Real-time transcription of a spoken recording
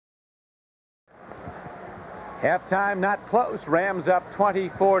Halftime not close. Rams up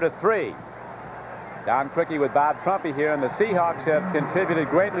 24-3. Don Criqui with Bob Trumpy here, and the Seahawks have contributed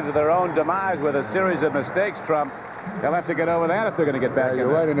greatly to their own demise with a series of mistakes, Trump. They'll have to get over that if they're going to get back in. You're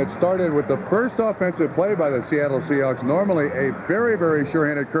right, and it started with the first offensive play by the Seattle Seahawks. Normally a very, very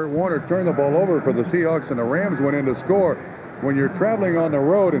sure-handed Kurt Warner turned the ball over for the Seahawks, and the Rams went in to score. When you're traveling on the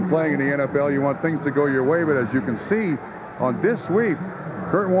road and playing in the NFL, you want things to go your way, but as you can see on this sweep,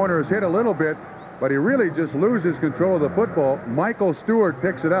 Kurt Warner has hit a little bit, but he really just loses control of the football. Michael Stewart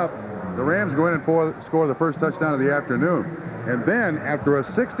picks it up. The Rams go in and score the first touchdown of the afternoon. And then, after a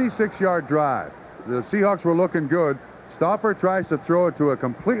 66-yard drive, the Seahawks were looking good. Stauffer tries to throw it to a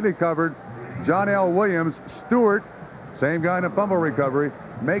completely covered John L. Williams. Stewart, same guy in a fumble recovery,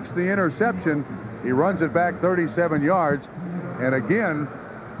 makes the interception. He runs it back 37 yards. And again,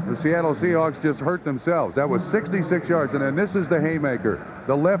 the Seattle Seahawks just hurt themselves. That was 66 yards. And then this is the haymaker,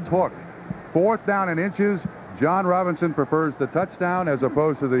 the left hook. 4th down and inches. John Robinson prefers the touchdown as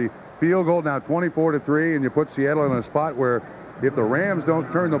opposed to the field goal. Now 24-3, and you put Seattle in a spot where if the Rams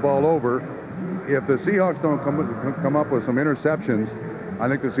don't turn the ball over, if the Seahawks don't come up with some interceptions, I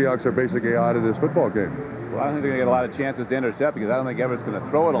think the Seahawks are basically out of this football game. Well, I don't think they're going to get a lot of chances to intercept because I don't think Everett's going to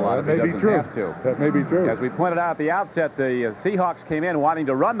throw it a lot if he doesn't have to. That may be true. As we pointed out at the outset, the Seahawks came in wanting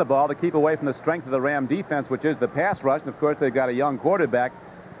to run the ball to keep away from the strength of the Ram defense, which is the pass rush. And, of course, they've got a young quarterback.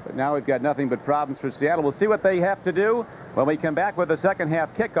 But now we've got nothing but problems for Seattle. We'll see what they have to do when we come back with the second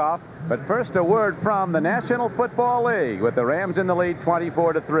half kickoff. But first, a word from the National Football League with the Rams in the lead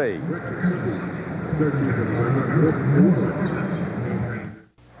 24-3.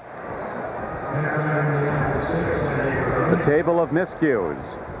 The table of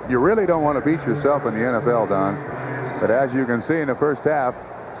miscues. You really don't want to beat yourself in the NFL, Don. But as you can see in the first half,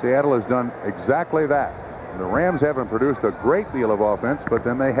 Seattle has done exactly that. The Rams haven't produced a great deal of offense, but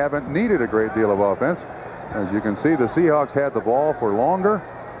then they haven't needed a great deal of offense. As you can see, the Seahawks had the ball for longer,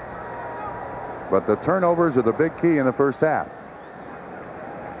 but the turnovers are the big key in the first half.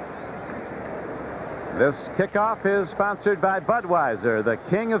 This kickoff is sponsored by Budweiser, the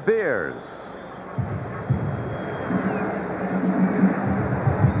king of beers.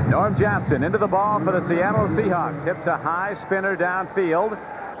 Norm Johnson into the ball for the Seattle Seahawks. Hits a high spinner downfield.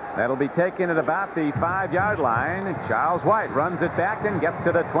 That'll be taken at about the 5-yard line. Charles White runs it back and gets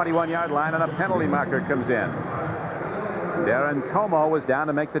to the 21-yard line, and a penalty marker comes in. Darren Como was down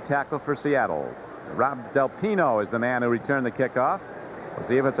to make the tackle for Seattle. Rob Delpino is the man who returned the kickoff. We'll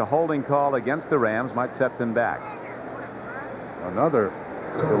see if it's a holding call against the Rams. Might set them back. Another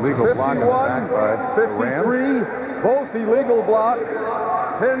illegal block in the back by the Rams. 53, both illegal blocks,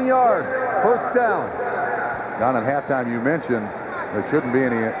 10 yards, first down. Down at halftime, you mentioned there shouldn't be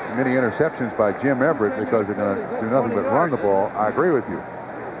many interceptions by Jim Everett because they're going to do nothing but run the ball. I agree with you.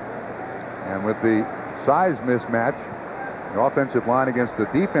 And with the size mismatch, the offensive line against the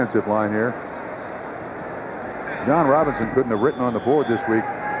defensive line here, John Robinson couldn't have written on the board this week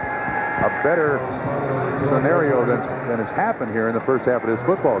a better scenario than has happened here in the first half of this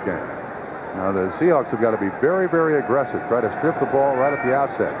football game. Now the Seahawks have got to be very, very aggressive. Try to strip the ball right at the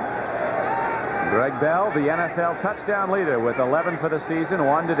outset. Greg Bell, the NFL touchdown leader with 11 for the season,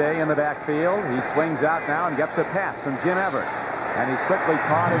 1 today in the backfield. He swings out now and gets a pass from Jim Everett. And he's quickly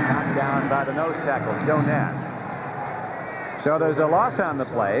caught and knocked down by the nose tackle, Joe Nash. So there's a loss on the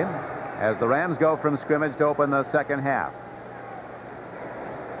play as the Rams go from scrimmage to open the second half.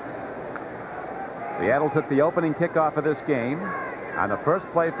 Seattle took the opening kickoff of this game. On the first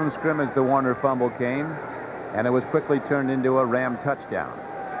play from scrimmage, the Warner fumble came, and it was quickly turned into a Ram touchdown.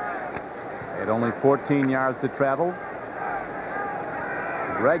 They had only 14 yards to travel.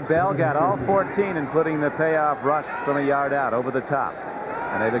 Greg Bell got all 14, including the payoff rush from a yard out over the top.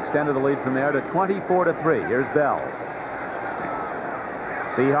 And they've extended the lead from there to 24-3. Here's Bell.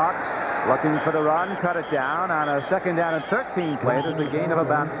 Seahawks looking for the run, cut it down on a 2nd down and 13 play. There's a gain of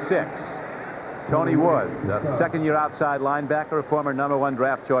about 6. Tony Woods, a second-year outside linebacker, a former #1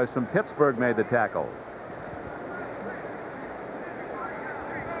 draft choice from Pittsburgh, made the tackle.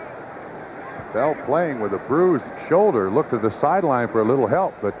 Bell playing with a bruised shoulder, looked to the sideline for a little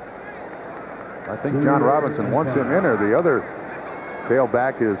help, but I think John Robinson wants him in there. The other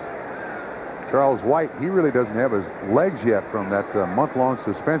tailback is Charles White. He really doesn't have his legs yet from that month-long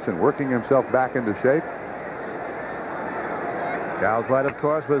suspension, working himself back into shape. Charles White, of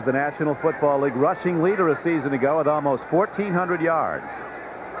course, was the National Football League rushing leader a season ago with almost 1,400 yards.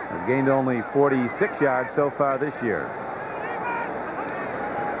 Has gained only 46 yards so far this year.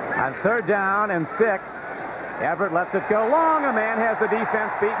 On 3rd down and 6, Everett lets it go long. A man has the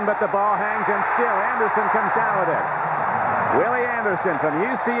defense beaten, but the ball hangs, and still Anderson comes down with it. Willie Anderson from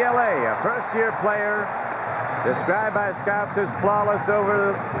UCLA, a first-year player, described by scouts as flawless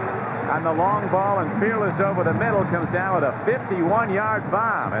on the long ball and fearless over the middle, comes down with a 51-yard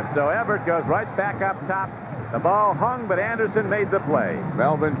bomb. And so Everett goes right back up top. The ball hung, but Anderson made the play.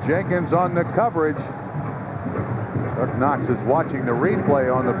 Melvin Jenkins on the coverage. Chuck Knox is watching the replay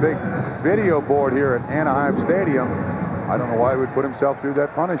on the big video board here at Anaheim Stadium. I don't know why he would put himself through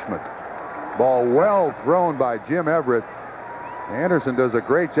that punishment. Ball well thrown by Jim Everett. Anderson does a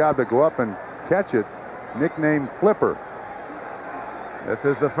great job to go up and catch it, nicknamed Flipper. This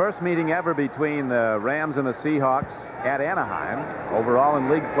is the first meeting ever between the Rams and the Seahawks at Anaheim. Overall in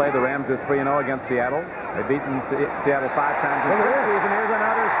league play, the Rams are 3-0 against Seattle. They've beaten Seattle 5 times in this season. Here's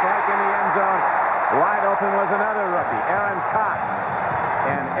another strike in the end zone. Wide open was another rookie, Aaron Cox.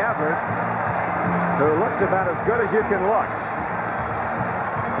 And Everett, who looks about as good as you can look,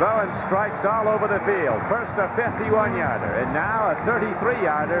 throwing strikes all over the field. First a 51-yarder, and now a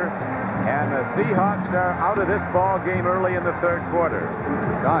 33-yarder. And the Seahawks are out of this ball game early in the third quarter.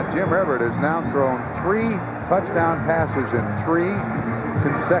 Jim Everett has now thrown 3 touchdown passes in 3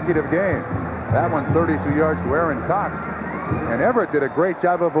 consecutive games. That one 32 yards to Aaron Cox. And Everett did a great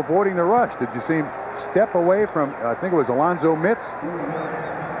job of avoiding the rush. Did you see him step away from, I think it was Alonzo Mitz?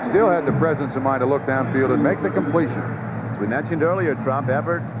 Still had the presence of mind to look downfield and make the completion. As we mentioned earlier, Trump,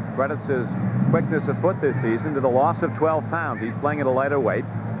 Everett credits his quickness of foot this season to the loss of 12 pounds. He's playing at a lighter weight.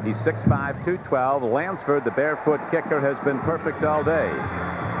 He's 6'5", 212. Lansford, the barefoot kicker, has been perfect all day.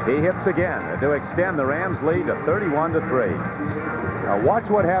 He hits again to extend the Rams' lead to 31-3. Now watch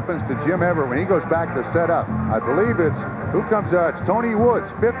what happens to Jim Everett when he goes back to set up. I believe it's, who comes out? It's Tony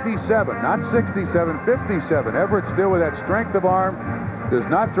Woods, 57, not 67, 57. Everett still with that strength of arm. Does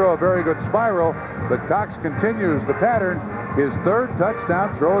not throw a very good spiral, but Cox continues the pattern. His 3rd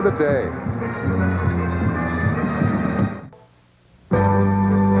touchdown throw of the day.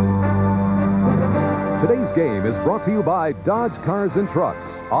 Today's game is brought to you by Dodge Cars and Trucks.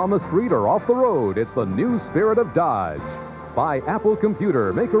 On the street or off the road, it's the new spirit of Dodge. By Apple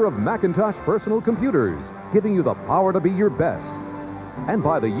Computer, maker of Macintosh personal computers, giving you the power to be your best. And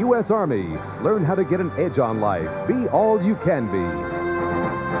by the U.S. Army, learn how to get an edge on life. Be all you can be.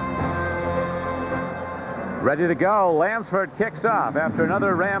 Ready to go. Lansford kicks off after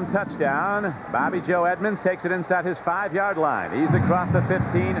another Ram touchdown. Bobby Joe Edmonds takes it inside his 5-yard line. He's across the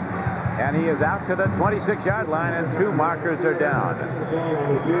 15. And he is out to the 26-yard line, and 2 markers are down.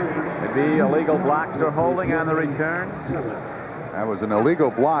 It'd be illegal blocks or holding on the return. That was an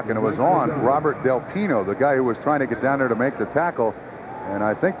illegal block, and it was on Robert Del Pino, the guy who was trying to get down there to make the tackle. And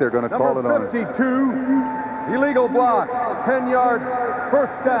I think they're going to call it on. Number 52, illegal block, 10-yard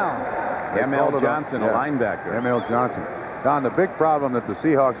first down. M.L. Johnson, a linebacker. M.L. Johnson. Don, the big problem that the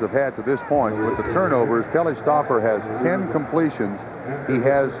Seahawks have had to this point with the turnovers, Kelly Stauffer has 10 completions. He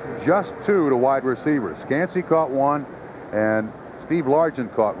has just 2 to wide receivers. Scansey caught 1, and Steve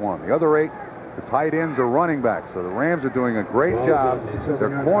Largent caught 1. The other 8, the tight ends are running backs. So the Rams are doing a great job.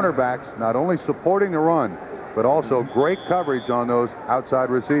 Their cornerbacks not only supporting the run, but also great coverage on those outside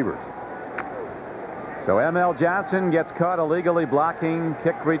receivers. So M.L. Johnson gets caught illegally blocking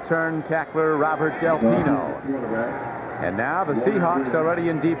kick return tackler Robert Del Pino. And now the Seahawks already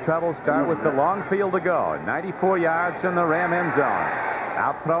in deep trouble. Start with the long field to go. 94 yards from the Ram end zone.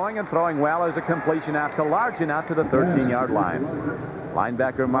 Out throwing and throwing well as a completion out to Largent out to the 13-yard line.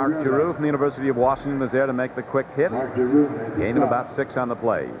 Linebacker Mark Giroux from the University of Washington was there to make the quick hit. Gain of about 6 on the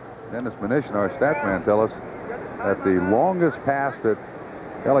play. Dennis Mnuchin, our stats man, tell us that the longest pass that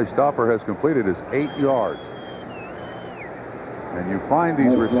Kelly Stauffer has completed is 8 yards. And you find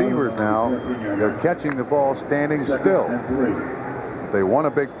these receivers now, they're catching the ball standing still. If they want a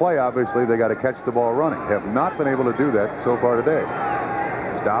big play, obviously, they got to catch the ball running. Have not been able to do that so far today.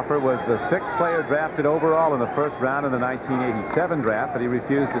 Stauffer was the 6th player drafted overall in the first round in the 1987 draft, but he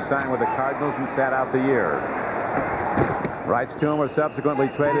refused to sign with the Cardinals and sat out the year. Rights to him were subsequently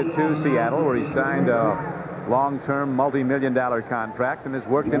traded to Seattle, where he signed a long-term, multi-million-dollar contract and has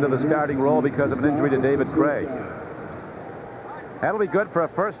worked into the starting role because of an injury to David Craig. That'll be good for a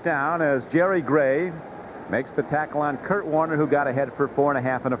first down as Jerry Gray makes the tackle on Kurt Warner, who got ahead for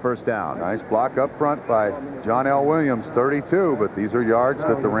 4.5 and a first down. Nice block up front by John L. Williams, 32, but these are yards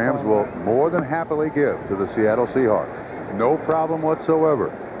that the Rams will more than happily give to the Seattle Seahawks. No problem whatsoever.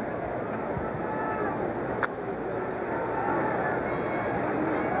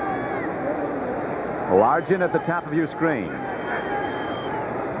 Largent at the top of your screen.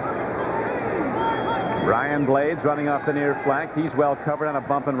 Brian Blades running off the near flank. He's well covered on a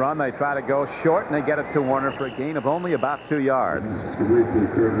bump and run. They try to go short, and they get it to Warner for a gain of only about 2 yards.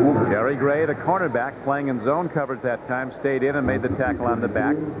 Jerry Gray, the cornerback, playing in zone coverage that time, stayed in and made the tackle on the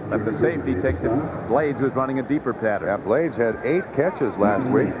back. Let the safety take the Blades, who was running a deeper pattern. Yeah, Blades had 8 catches last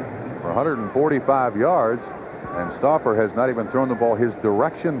week for 145 yards, and Stauffer has not even thrown the ball his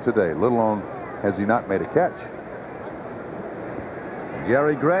direction today, let alone has he not made a catch.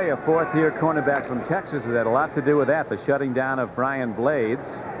 Jerry Gray, a fourth-year cornerback from Texas, has had a lot to do with that, the shutting down of Brian Blades.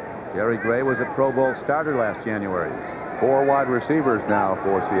 Jerry Gray was a Pro Bowl starter last January. 4 wide receivers now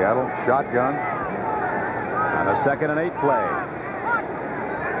for Seattle. Shotgun. On a 2nd and 8 play.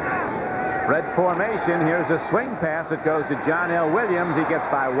 Spread formation. Here's a swing pass. It goes to John L. Williams. He gets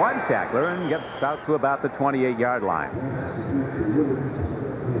by 1 tackler and gets out to about the 28-yard line.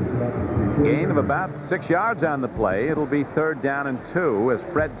 Gain of about 6 yards on the play. It'll be 3rd down and 2 as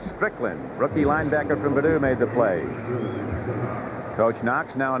Fred Strickland, rookie linebacker from Purdue, made the play. Coach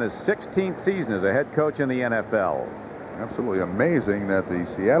Knox now in his 16th season as a head coach in the NFL. Absolutely amazing that the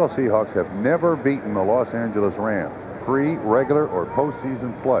Seattle Seahawks have never beaten the Los Angeles Rams, pre-regular or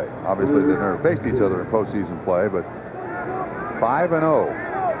postseason play. Obviously, they've never faced each other in postseason play, but 5-0.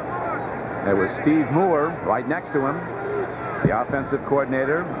 There was Steve Moore right next to him, the offensive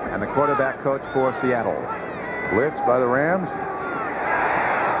coordinator and the quarterback coach for Seattle. Blitz by the Rams.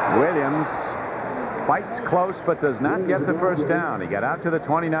 Williams fights close but does not get the first down. He got out to the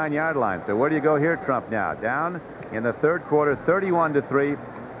 29-yard line. So where do you go here, Trump, now? Down in the 3rd quarter, 31-3,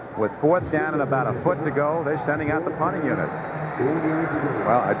 with 4th down and about a foot to go. They're sending out the punting unit.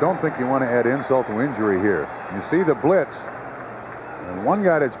 Well, I don't think you want to add insult to injury here. You see the blitz, and one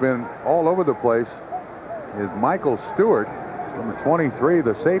guy that's been all over the place is Michael Stewart, number 23,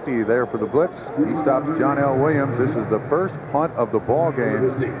 the safety there for the blitz. He stops John L. Williams. This is the first punt of the ball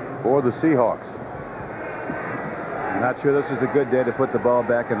game for the Seahawks. I'm not sure this is a good day to put the ball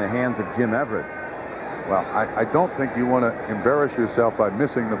back in the hands of Jim Everett. Well, I don't think you want to embarrass yourself by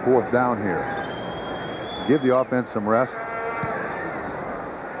missing the 4th down here. Give the offense some rest.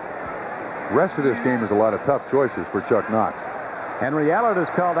 The rest of this game is a lot of tough choices for Chuck Knox. Henry Allard is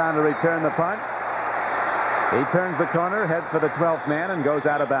called on to return the punt. He turns the corner, heads for the 12th man, and goes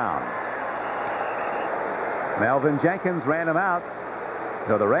out of bounds. Melvin Jenkins ran him out.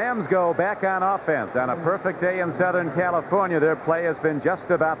 So the Rams go back on offense. On a perfect day in Southern California, their play has been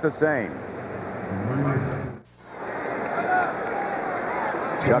just about the same.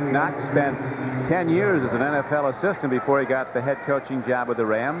 Chuck Knox spent 10 years as an NFL assistant before he got the head coaching job with the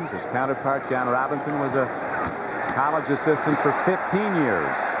Rams. His counterpart, John Robinson, was a college assistant for 15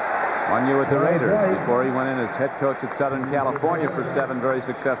 years. 1 year with the Raiders before he went in as head coach at Southern California for 7 very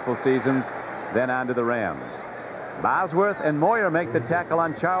successful seasons, then on to the Rams. Bosworth and Moyer make the tackle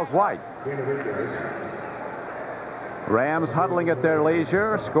on Charles White. Rams huddling at their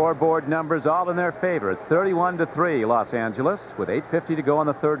leisure. Scoreboard numbers all in their favor. It's 31-3 Los Angeles with 8:50 to go in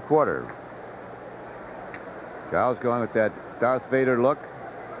the 3rd quarter. Charles going with that Darth Vader look.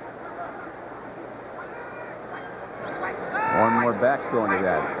 More and more backs going to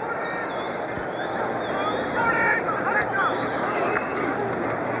that.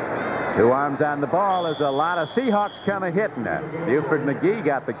 Two arms on the ball as a lot of Seahawks come a-hitting it. Buford McGee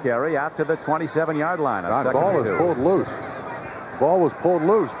got the carry out to the 27-yard line. The ball was pulled loose. Ball was pulled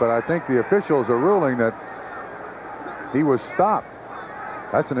loose, but I think the officials are ruling that he was stopped.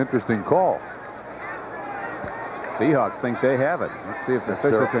 That's an interesting call. Seahawks think they have it. Let's see if the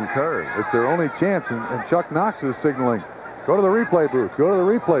official concurs. It's their only chance, and Chuck Knox is signaling, go to the replay booth, go to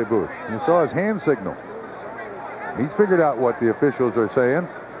the replay booth. You saw his hand signal. He's figured out what the officials are saying.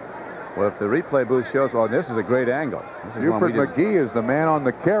 Well, if the replay booth shows, well, this is a great angle. Buford McGee is the man on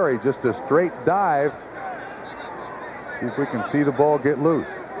the carry, just a straight dive. See if we can see the ball get loose.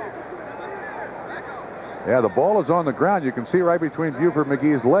 Yeah, the ball is on the ground. You can see right between Buford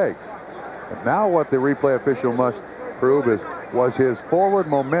McGee's legs. But now what the replay official must prove is, was his forward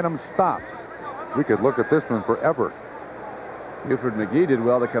momentum stopped? We could look at this one forever. Buford McGee did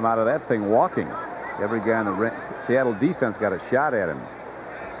well to come out of that thing walking. Every guy in the Seattle defense got a shot at him.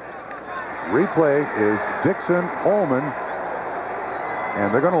 Replay is Dixon Holman,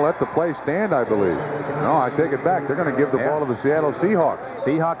 and they're going to let the play stand, I believe. No, I take it back. They're going to give the ball to the Seattle Seahawks.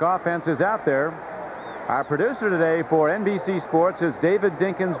 Seahawk offense is out there. Our producer today for NBC Sports is David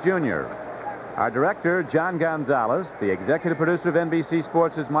Dinkins Jr. Our director, John Gonzalez. The executive producer of NBC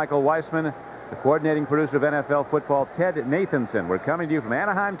Sports is Michael Weissman. The coordinating producer of NFL football, Ted Nathanson. We're coming to you from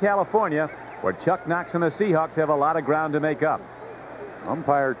Anaheim, California, where Chuck Knox and the Seahawks have a lot of ground to make up.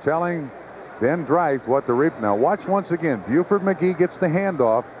 Umpire telling Ben Dreif what the replay. Now watch once again. Buford McGee gets the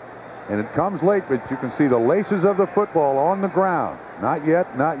handoff. And it comes late, but you can see the laces of the football on the ground. Not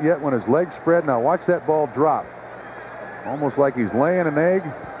yet, not yet when his legs spread. Now watch that ball drop. Almost like he's laying an egg.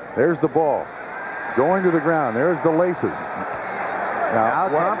 There's the ball. Going to the ground. There's the laces. Now,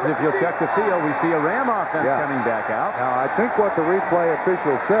 Trump, if you'll check the field, we see a Ram offense coming back out. Now, I think what the replay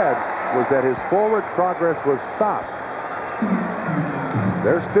official said was that his forward progress was stopped.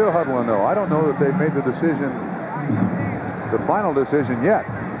 They're still huddling, though. I don't know that they've made the decision, the final decision yet.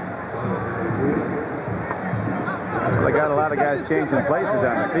 Well, they got a lot of guys changing places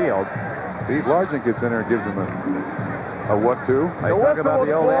on the field. Steve Largent gets in there and gives him a what-to. They talk about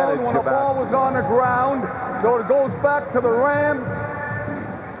the old adage when the ball was on the ground, so it goes back to the Rams.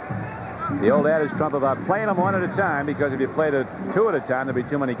 The old adage, Trump, about playing them one at a time, because if you played it two at a time, there'd be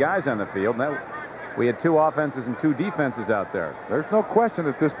too many guys on the field. Now, we had two offenses and two defenses out there. There's no question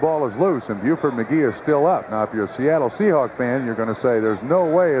that this ball is loose, and Buford McGee is still up. Now, if you're a Seattle Seahawks fan, you're going to say there's no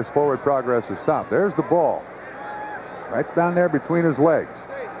way his forward progress is stopped. There's the ball. Right down there between his legs.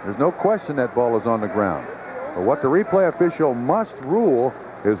 There's no question that ball is on the ground. But what the replay official must rule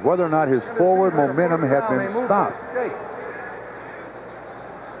is whether or not his forward momentum had been stopped.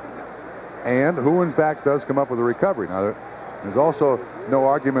 And who, in fact, does come up with a recovery. Now, there's also no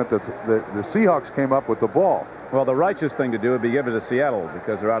argument that the Seahawks came up with the ball. Well, the righteous thing to do would be give it to Seattle,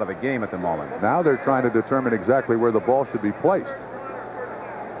 because they're out of the game at the moment. Now they're trying to determine exactly where the ball should be placed.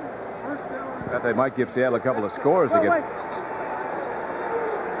 Bet they might give Seattle a couple of scores to get.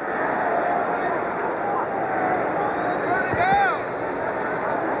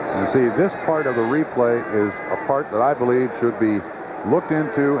 You see, this part of the replay is a part that I believe should be looked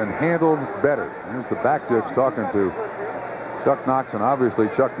into and handled better. Here's the back dicks talking to Chuck Knox, and obviously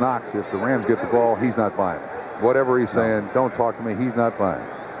Chuck Knox, if the Rams get the ball, he's not buying. Whatever he's saying, don't talk to me, he's not buying.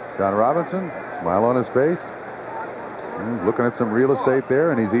 John Robinson, smile on his face. He's looking at some real estate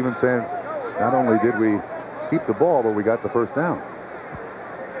there, and he's even saying, not only did we keep the ball, but we got the first down.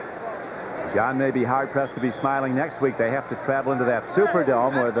 John may be hard-pressed to be smiling next week. They have to travel into that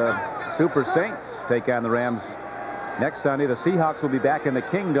Superdome where the Super Saints take on the Rams next Sunday. The Seahawks will be back in the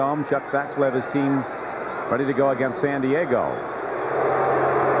Kingdome. Chuck Knox will have his team ready to go against San Diego.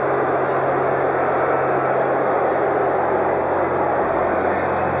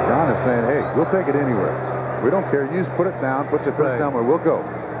 John is saying, hey, we'll take it anywhere. We don't care. You just put it down, put the first down where we'll go.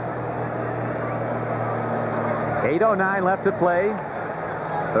 8:09 left to play.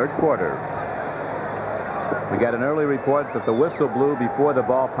 Third quarter. We got an early report that the whistle blew before the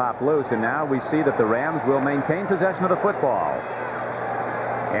ball popped loose, and now we see that the Rams will maintain possession of the football.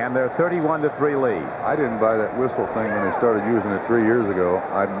 And they're 31-3 lead. I didn't buy that whistle thing when they started using it 3 years ago.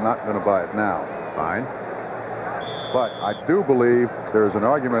 I'm not going to buy it now. Fine. But I do believe there's an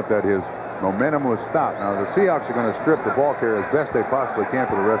argument that his momentum was stopped. Now, the Seahawks are going to strip the ball carrier as best they possibly can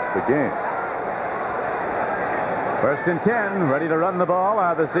for the rest of the game. First and 10, ready to run the ball.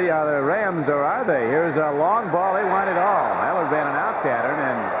 Are the Rams, or are they? Here's a long ball. They want it all. Heller ran an out pattern,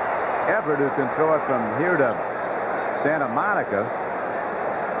 and Everett, who can throw it from here to Santa Monica,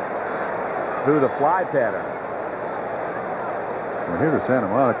 threw the fly pattern. From here to Santa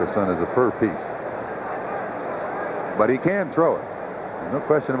Monica, son, is a per piece. But he can throw it. No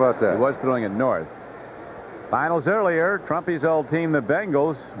question about that. He was throwing it north. Finals earlier, Trumpy's old team, the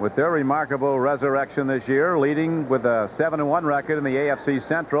Bengals, with their remarkable resurrection this year, leading with a 7-1 record in the AFC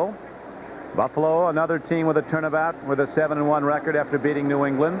Central. Buffalo, another team with a turnabout with a 7-1 record after beating New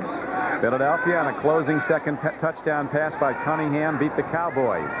England. Philadelphia, on a closing second touchdown pass by Cunningham, beat the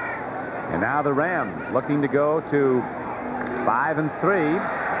Cowboys. And now the Rams looking to go to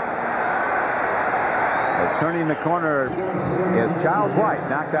 5-3. As turning the corner is Charles White,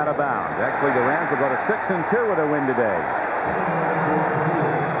 knocked out of bounds. Actually, the Rams will go to 6-2 with a win today.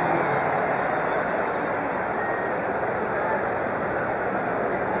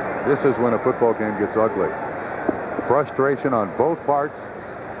 This is when a football game gets ugly. Frustration on both parts.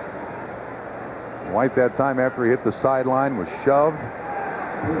 White that time after he hit the sideline was shoved.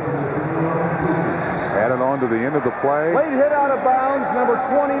 Added on to the end of the play. Late hit out of bounds, number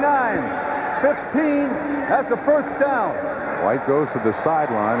 29. 15, that's a first down. White goes to the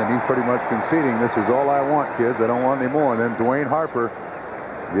sideline, and he's pretty much conceding, this is all I want, kids. I don't want any more. And then Dwayne Harper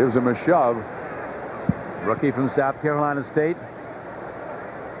gives him a shove. Rookie from South Carolina State,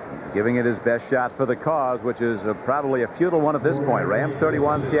 giving it his best shot for the cause, which is probably a futile one at this point. Rams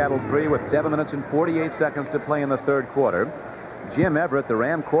 31, Seattle 3 with 7 minutes and 48 seconds to play in the third quarter. Jim Everett, the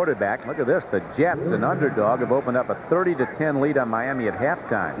Ram quarterback. Look at this. The Jets, an underdog, have opened up a 30-10 lead on Miami at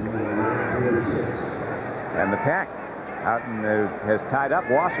halftime. And the Pack out has tied up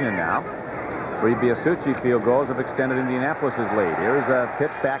Washington now. Three Biasucci field goals have extended Indianapolis's lead. Here's a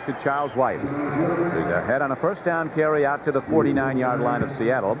pitch back to Charles White, who's ahead on a first down carry out to the 49-yard line of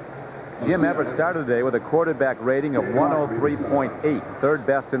Seattle. Jim Everett started today with a quarterback rating of 103.8, third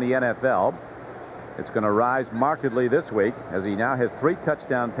best in the NFL. It's going to rise markedly this week as he now has 3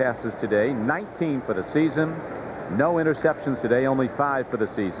 touchdown passes today, 19 for the season. No interceptions today, only 5 for the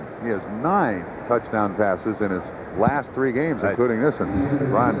season. He has 9 touchdown passes in his last 3 games, including this one.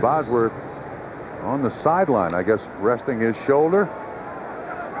 Ryan Bosworth on the sideline, I guess, resting his shoulder.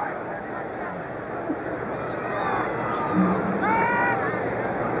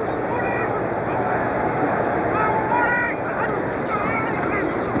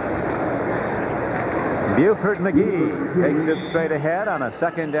 Buford McGee takes it straight ahead on a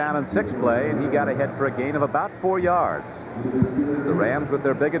 2nd down and 6 play, and he got ahead for a gain of about 4 yards. The Rams, with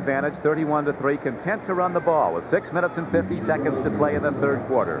their big advantage, 31-3, content to run the ball with 6 minutes and 50 seconds to play in the 3rd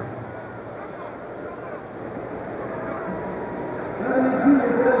quarter.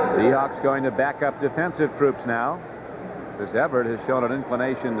 Seahawks going to back up defensive troops now. This Everett has shown an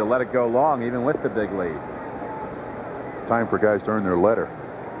inclination to let it go long, even with the big lead. Time for guys to earn their letter.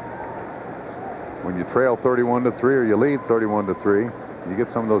 When you trail 31-3 or you lead 31-3, you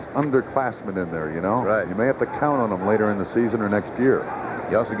get some of those underclassmen in there, you know? Right. You may have to count on them later in the season or next year.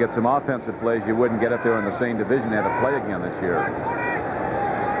 You also get some offensive plays you wouldn't get if they were in the same division and had to play again this year.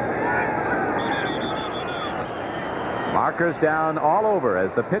 Markers down all over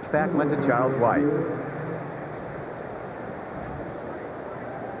as the pitch back went to Charles White.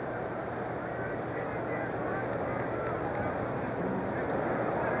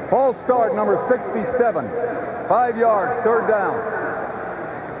 False start, number 67. 5 yards, 3rd down.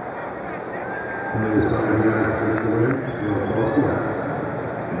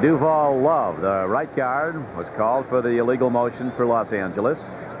 Duval Love, the right guard, was called for the illegal motion for Los Angeles.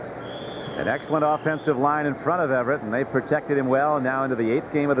 An excellent offensive line in front of Everett, and they protected him well. And now into the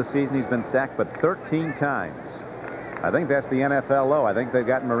 8th game of the season, he's been sacked but 13 times. I think that's the NFL low. I think they've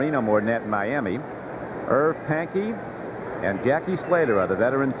got Marino more than that in Miami. Irv Pankey and Jackie Slater are the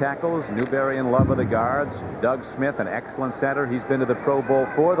veteran tackles. Newberry and Love are the guards. Doug Smith, an excellent center. He's been to the Pro Bowl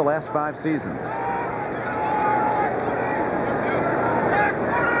 4 the last 5 seasons.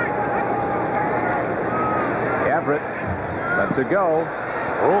 Everett lets it go.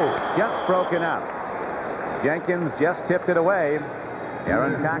 Oh, just broken up. Jenkins just tipped it away.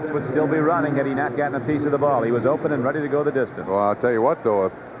 Aaron Cox would still be running had he not gotten a piece of the ball. He was open and ready to go the distance. Well, I'll tell you what, though,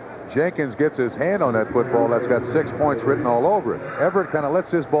 if Jenkins gets his hand on that football, that's got 6 points written all over it. Everett kind of lets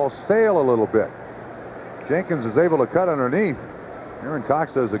his ball sail a little bit. Jenkins is able to cut underneath. Aaron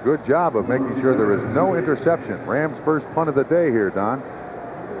Cox does a good job of making sure there is no interception. Rams' first punt of the day here, Don.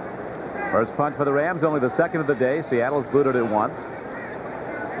 First punt for the Rams, only the 2nd of the day. Seattle's booted it once.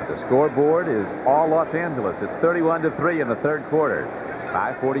 The scoreboard is all Los Angeles. It's 31-3 in the 3rd quarter.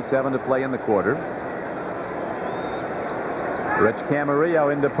 5:47 to play in the quarter. Rich Camarillo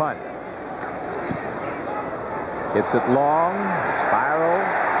into punt. Hits it long. Spiral.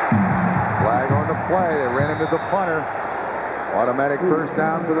 Flag on the play. They ran into the punter. Automatic first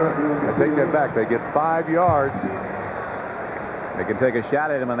down for the... I take that back. They get 5 yards. They can take a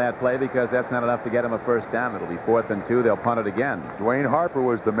shot at him on that play because that's not enough to get him a first down. It'll be 4th and 2. They'll punt it again. Dwayne Harper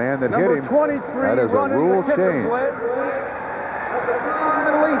was the man that hit him. Number 23. That is a rule change.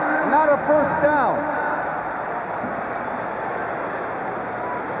 Not a first down.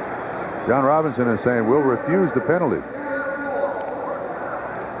 John Robinson is saying we'll refuse the penalty.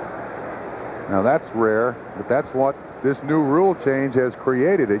 Now that's rare, but that's what this new rule change has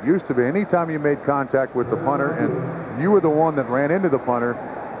created. It used to be anytime you made contact with the punter and you were the one that ran into the punter,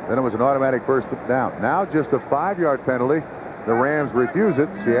 then it was an automatic first down. Now just a 5-yard penalty. The Rams refuse it.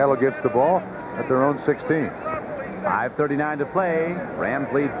 Seattle gets the ball at their own 16. 5:39 to play. Rams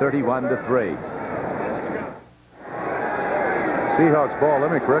lead 31-3. Seahawks ball.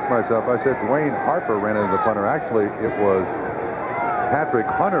 Let me correct myself. I said Dwayne Harper ran into the punter. Actually, it was Patrick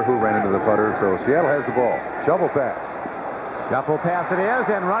Hunter who ran into the punter. So Seattle has the ball. Shovel pass. Shuffle pass it is,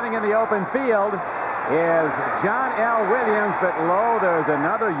 and running in the open field is John L. Williams, but low. There's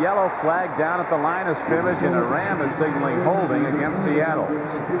another yellow flag down at the line of scrimmage, and a Ram is signaling holding against Seattle.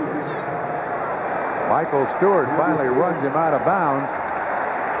 Michael Stewart finally runs him out of bounds,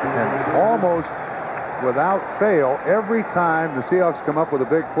 and almost without fail, every time the Seahawks come up with a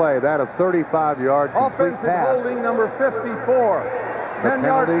big play, that a 35-yard complete Offensive pass. holding number 54.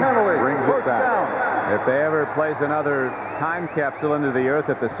 10-yard penalty. Brings it back. Down. If they ever place another time capsule into the earth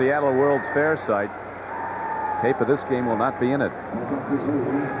at the Seattle World's Fair site, tape of this game will not be in it.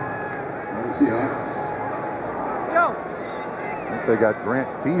 Go. They got Grant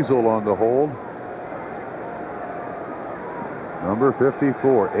Fiesel on the hold. Number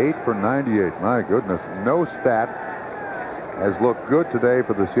 54, 8 for 98. My goodness, no stat has looked good today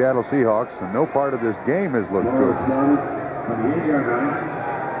for the Seattle Seahawks, and no part of this game has looked good.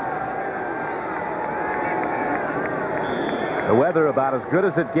 The weather about as good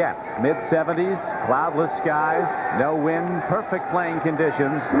as it gets. Mid-70s, cloudless skies, no wind, perfect playing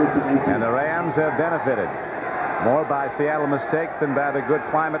conditions, and the Rams have benefited more by Seattle mistakes than by the good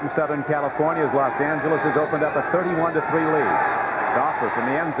climate in Southern California, as Los Angeles has opened up a 31-3 lead. Stauffer from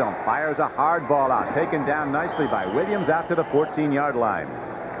the end zone fires a hard ball out, taken down nicely by Williams out to the 14-yard line.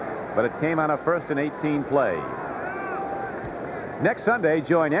 But it came on a 1st and 18 play. Next Sunday,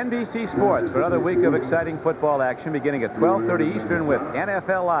 join NBC Sports for another week of exciting football action beginning at 12:30 Eastern with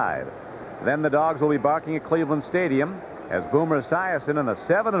NFL Live. Then the Dogs will be barking at Cleveland Stadium as Boomer Esiason and the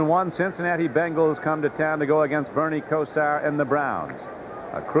 7-1 Cincinnati Bengals come to town to go against Bernie Kosar and the Browns.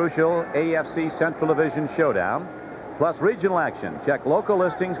 A crucial AFC Central Division showdown, plus regional action. Check local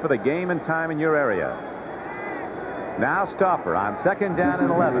listings for the game and time in your area. Now Stauffer on 2nd down and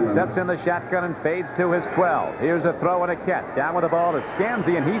 11. Sets in the shotgun and fades to his 12. Here's a throw and a catch. Down with the ball to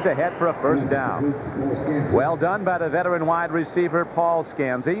Scansey, and he's ahead for a 1st down. Well done by the veteran wide receiver, Paul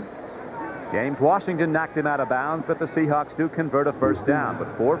Scansey. James Washington knocked him out of bounds, but the Seahawks do convert a 1st down.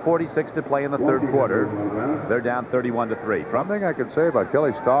 But 4:46 to play in the 3rd quarter. They're down 31-3. Something I could say about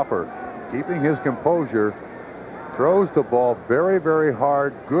Kelly Stauffer, keeping his composure, throws the ball very, very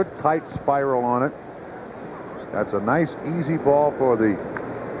hard, good tight spiral on it. That's a nice, easy ball for the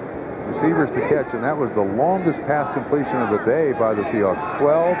receivers to catch, and that was the longest pass completion of the day by the Seahawks,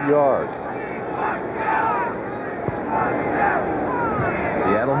 12 yards.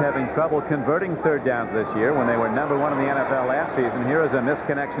 Seattle having trouble converting 3rd downs this year when they were number 1 in the NFL last season. Here is a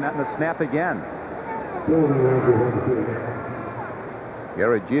misconnection on the snap again.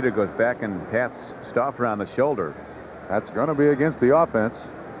 Gary Jeter goes back and pats Stauffer on the shoulder. That's going to be against the offense.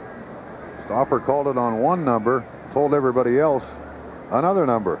 Stauffer called it on one number, told everybody else another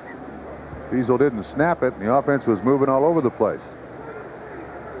number. Fiesel didn't snap it, and the offense was moving all over the place.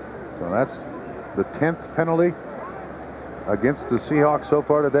 So that's the 10th penalty against the Seahawks so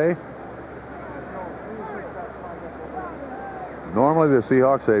far today. Normally the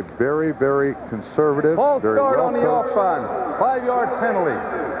Seahawks a very, very conservative, False very start well on the coached, offense. 5-yard penalty.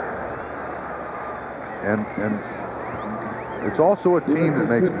 and it's also a team that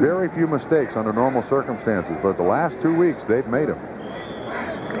makes very few mistakes under normal circumstances, but the last 2 weeks they've made them.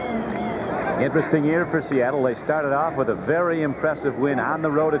 Interesting year for Seattle. They started off with a very impressive win on the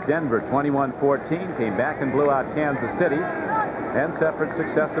road at Denver, 21-14. Came back and blew out Kansas City, and suffered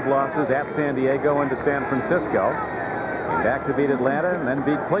successive losses at San Diego and to San Francisco. Came back to beat Atlanta and then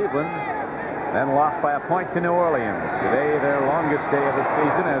beat Cleveland, then lost by a point to New Orleans. Today, their longest day of the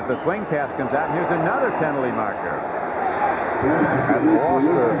season, as the swing pass comes out. And here's another penalty marker. And lost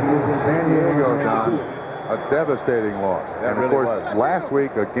to San Diego, John. A devastating loss. That and of really course, was. last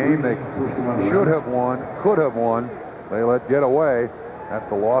week, a game they should have won, could have won, they let get away at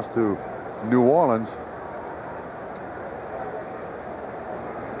the loss to New Orleans.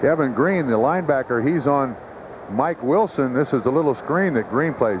 Kevin Green, the linebacker, he's on Mike Wilson. This is a little screen that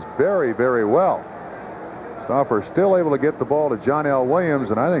Green plays very, very well. Stauffer still able to get the ball to John L. Williams,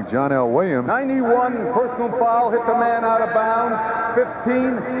 and I think John L. Williams. 91, personal foul, hit the man out of bounds.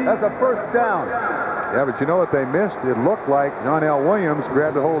 15, that's a 1st down. Yeah, but you know what they missed? It looked like John L. Williams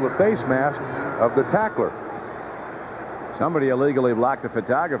grabbed a hold of the face mask of the tackler. Somebody illegally blocked the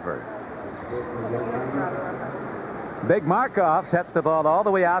photographer. Big Markov sets the ball all the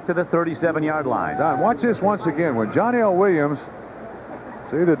way out to the 37-yard line. Don, watch this once again. When John L. Williams,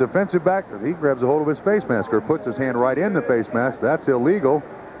 see the defensive back, he grabs a hold of his face mask or puts his hand right in the face mask. That's illegal.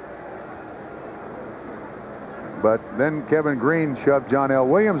 But then Kevin Green shoved John L.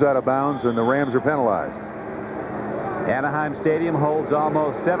 Williams out of bounds, and the Rams are penalized. Anaheim Stadium holds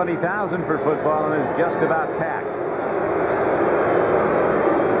almost 70,000 for football and is just about packed.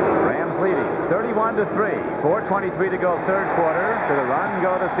 Rams leading 31-3. 4:23 to go, 3rd quarter. To the run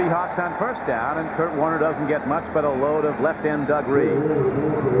go the Seahawks on 1st down, and Kurt Warner doesn't get much but a load of left end Doug Reed.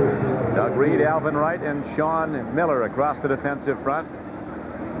 Doug Reed, Alvin Wright, and Sean Miller across the defensive front.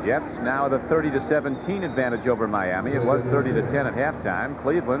 Jets now with a 30-17 advantage over Miami. It was 30-10 at halftime.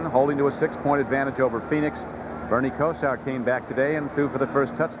 Cleveland holding to a 6-point advantage over Phoenix. Bernie Kosar came back today and threw for the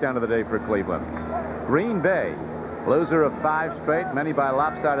first touchdown of the day for Cleveland. Green Bay, loser of 5 straight, many by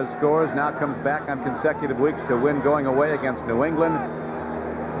lopsided scores, now comes back on consecutive weeks to win going away against New England.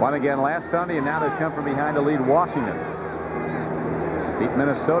 Won again last Sunday, and now they've come from behind to lead Washington. Beat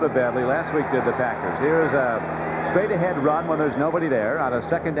Minnesota badly last week, did the Packers. Here's a straight ahead run when there's nobody there on a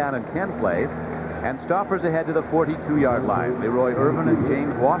 2nd down and 10 play. And Stauffer's ahead to the 42-yard line. Leroy Irvin and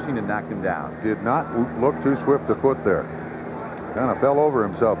James Washington knocked him down. Did not look too swift to foot there. Kind of fell over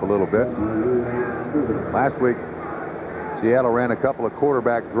himself a little bit. Last week, Seattle ran a couple of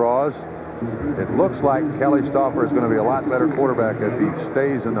quarterback draws. It looks like Kelly Stauffer is going to be a lot better quarterback if he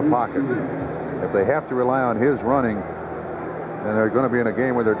stays in the pocket. If they have to rely on his running, then they're going to be in a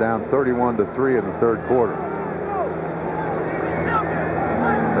game where they're down 31-3 in the third quarter.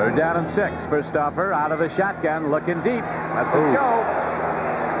 Third down and 6 for Stauffer. Out of the shotgun, looking deep. Let's it go.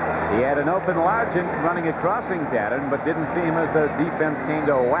 He had an open Largent running a crossing pattern, but didn't see him as the defense came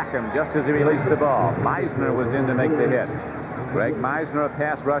to whack him just as he released the ball. Meisner was in to make the hit. Greg Meisner, a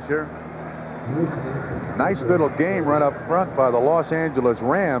pass rusher. Nice little game run up front by the Los Angeles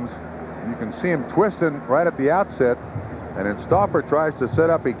Rams. You can see him twisting right at the outset. And then Stauffer tries to set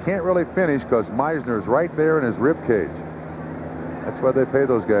up. He can't really finish because Meisner's right there in his rib cage. That's why they pay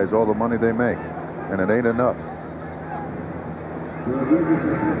those guys all the money they make. And it ain't enough.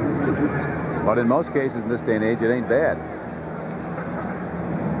 But in most cases in this day and age, it ain't bad.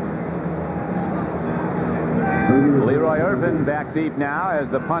 Leroy Irvin back deep now as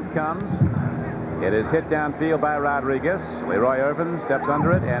the punt comes. It is hit downfield by Rodriguez. Leroy Irvin steps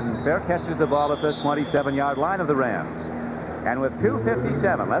under it and fair catches the ball at the 27-yard line of the Rams. And with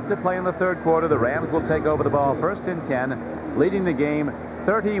 2:57 left to play in the third quarter, the Rams will take over the ball first and 10, leading the game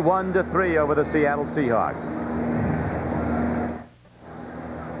 31-3 over the Seattle Seahawks.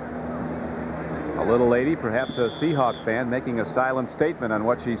 A little lady, perhaps a Seahawk fan, making a silent statement on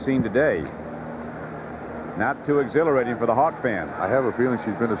what she's seen today. Not too exhilarating for the Hawk fan. I have a feeling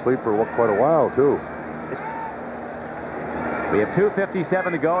she's been asleep for quite a while, too. We have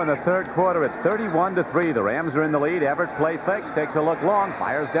 2:57 to go in the third quarter. It's 31-3. The Rams are in the lead. Everett play fakes, takes a look long,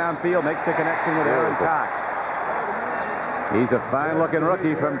 fires downfield, makes the connection with Aaron Cox. He's a fine-looking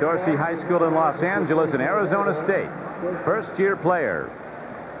rookie from Dorsey High School in Los Angeles and Arizona State. First-year player.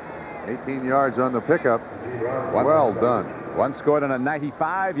 18 yards on the pickup. Well done. One scored on a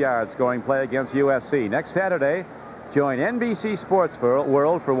 95-yard scoring play against USC. Next Saturday, join NBC Sports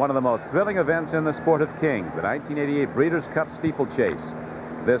World for one of the most thrilling events in the sport of kings, the 1988 Breeders' Cup Steeplechase.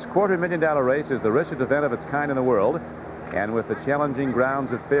 This $250,000 race is the richest event of its kind in the world, and with the challenging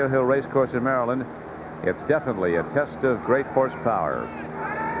grounds of Fair Hill Racecourse in Maryland, it's definitely a test of great horsepower.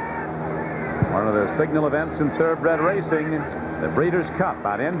 One of the signal events in thoroughbred racing, the Breeders' Cup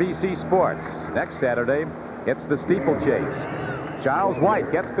on NBC Sports. Next Saturday, it's the steeplechase. Charles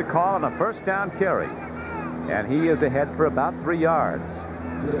White gets the call on a first down carry, and he is ahead for about 3 yards.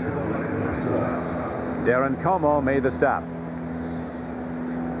 Darren Como made the stop.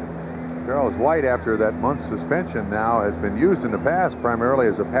 Charles White, after that month's suspension, now has been used in the past primarily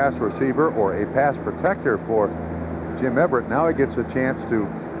as a pass receiver or a pass protector for Jim Everett. Now he gets a chance to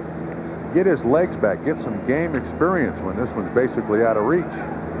get his legs back, get some game experience when this one's basically out of reach.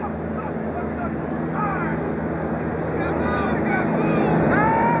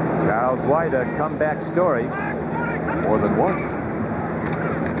 Charles White, a comeback story. More than once.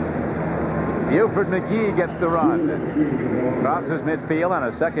 Buford McGee gets the run. Crosses midfield on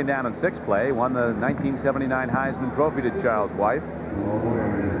a second down and 6 play. Won the 1979 Heisman Trophy to Charles White.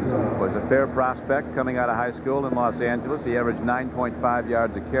 Was a fair prospect coming out of high school in Los Angeles. He averaged 9.5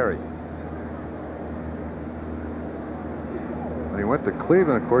 yards a carry. When he went to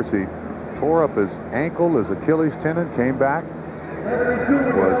Cleveland, of course, he tore up his ankle, his Achilles tendon, came back,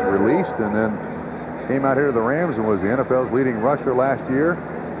 was released, and then came out here to the Rams and was the NFL's leading rusher last year.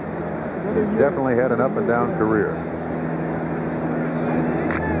 He's definitely had an up-and-down career.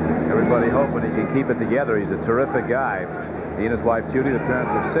 Everybody hoping he can keep it together. He's a terrific guy. He and his wife, Judy, the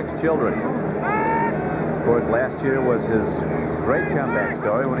parents of 6 children. Of course, last year was his great comeback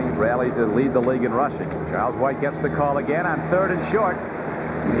story when he rallied to lead the league in rushing. Charles White gets the call again on 3rd and short.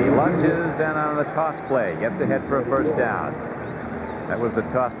 He lunges, and on the toss play, gets ahead for a first down. That was the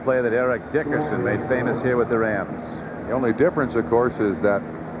toss play that Eric Dickerson made famous here with the Rams. The only difference, of course, is that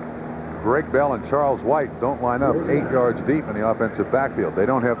Greg Bell and Charles White don't line up 8 yards deep in the offensive backfield. They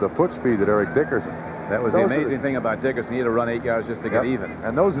don't have the foot speed that Eric Dickerson. That was the amazing thing about Dickerson. He had to run 8 yards just to get even.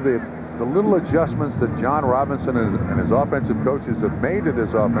 And those are the little adjustments that John Robinson and his offensive coaches have made to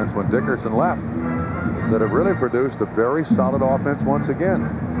this offense when Dickerson left that have really produced a very solid offense once again.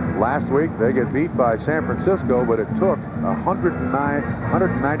 Last week, they get beat by San Francisco, but it took a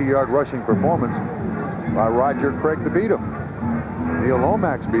 190-yard rushing performance by Roger Craig to beat him. Neil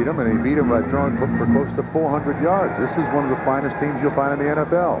Lomax beat him, and he beat him by throwing for close to 400 yards. This is one of the finest teams you'll find in the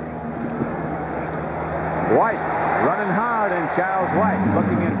NFL. White running hard, and Charles White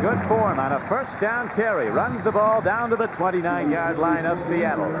looking in good form on a first down carry. Runs the ball down to the 29-yard line of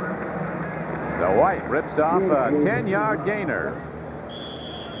Seattle. So White rips off a 10-yard gainer.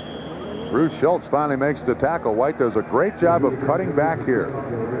 Bruce Schultz finally makes the tackle. White does a great job of cutting back here.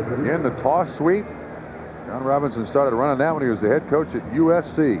 Again, the toss sweep. John Robinson started running that when he was the head coach at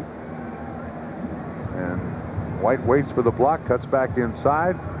USC. And White waits for the block, cuts back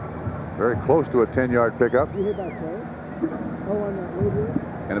inside. Very close to a 10-yard pickup. Going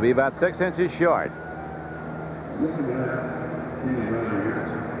to be about 6 inches short.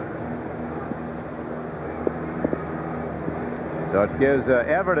 So it gives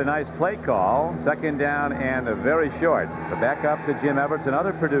Everett a nice play call. 2nd down and very short. The backup to Jim Everett's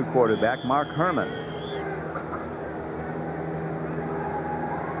another Purdue quarterback, Mark Herman.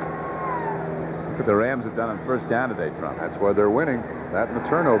 Look what the Rams have done on 1st down today, Trump. That's why they're winning. That and the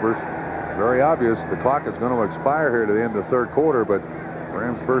turnovers. Very obvious. The clock is going to expire here to the end of the 3rd quarter, but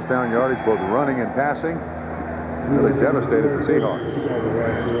Rams' 1st down yardage, both running and passing, really devastated the Seahawks.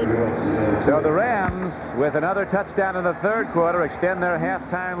 So the Rams, with another touchdown in the 3rd quarter, extend their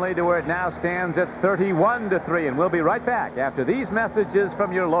halftime lead to where it now stands at 31-3. And we'll be right back after these messages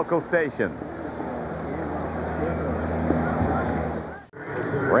from your local station.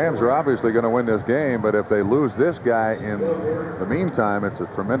 Rams are obviously going to win this game, but if they lose this guy in the meantime, it's a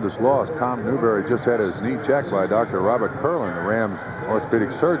tremendous loss. Tom Newberry just had his knee checked by Dr. Robert Curlin, the Rams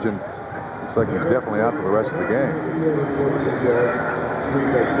orthopedic surgeon. Looks like he's definitely out for the rest of the game.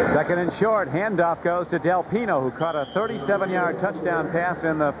 2nd and short. Handoff goes to Del Pino, who caught a 37-yard touchdown pass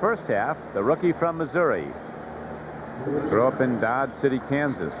in the 1st half. The rookie from Missouri. Grew up in Dodge City,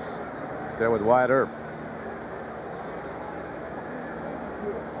 Kansas. There with Wyatt Earp.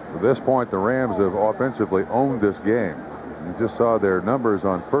 At this point, the Rams have offensively owned this game. You just saw their numbers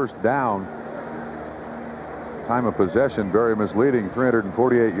on 1st down. Time of possession very misleading.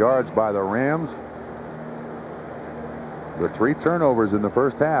 348 yards by the Rams. The 3 turnovers in the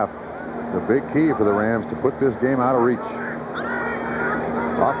 1st half. The big key for the Rams to put this game out of reach.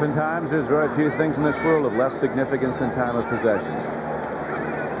 Oftentimes, there's very few things in this world of less significance than time of possession.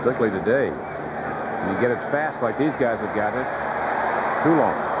 Particularly today. When you get it fast like these guys have got it, too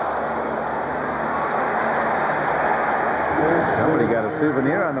long. Somebody got a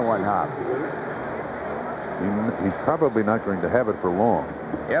souvenir on the 1 hop. He's probably not going to have it for long.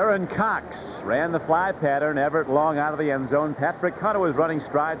 Aaron Cox ran the fly pattern. Everett long out of the end zone. Patrick Hunter was running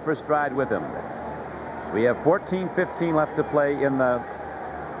stride for stride with him. We have 14:15 left to play in the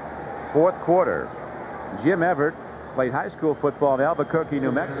 4th quarter. Jim Everett played high school football in Albuquerque,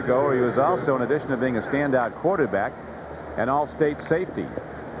 New Mexico, where he was also, in addition to being a standout quarterback, an all-state safety.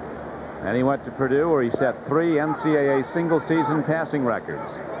 And he went to Purdue, where he set 3 NCAA single-season passing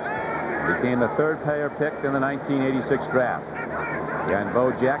records. Became the 3rd player picked in the 1986 draft. And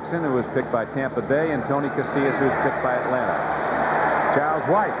Bo Jackson, who was picked by Tampa Bay, and Tony Casillas, who was picked by Atlanta. Charles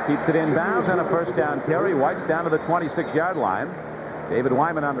White keeps it inbounds on a 1st down carry. White's down to the 26-yard line. David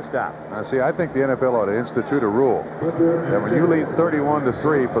Wyman on the stop. Now, see, I think the NFL ought to institute a rule that when you lead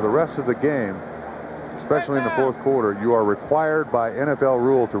 31-3 for the rest of the game, especially in the 4th quarter, you are required by NFL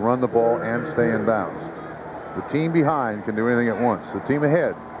rule to run the ball and stay in bounds. The team behind can do anything at once. The team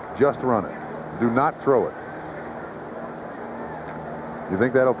ahead, just run it. Do not throw it. You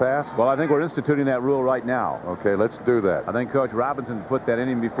think that'll pass? Well, I think we're instituting that rule right now. Okay, let's do that. I think Coach Robinson put that in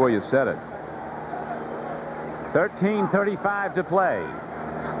him before you said it. 13:35 to play.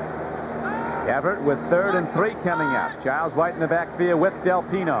 Everett with 3rd and 3 coming up. Giles White in the backfield with Del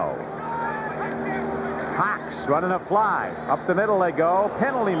Pino. Cox running a fly. Up the middle they go.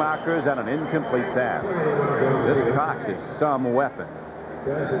 Penalty markers and an incomplete pass. This Cox is some weapon.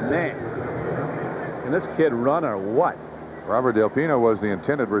 Man. Can this kid run or what? Robert Del Pino was the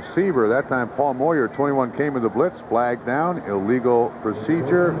intended receiver. That time Paul Moyer, 21, came with the blitz. Flag down. Illegal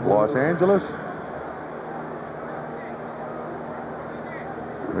procedure. Los Angeles.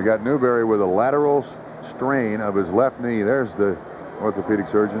 We got Newberry with a lateral strain of his left knee. There's the orthopedic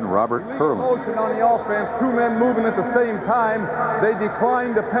surgeon, Robert Curlin. Motion on the offense. 2 men moving at the same time. They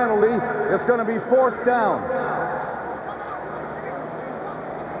declined the penalty. It's going to be 4th down.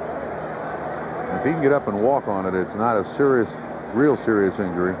 If he can get up and walk on it, it's not a serious, real serious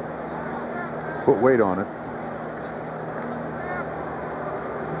injury. Put weight on it.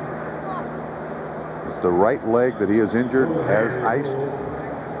 It's the right leg that he is injured, has iced.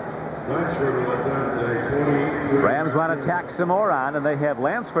 Rams want to tack some more on, and they have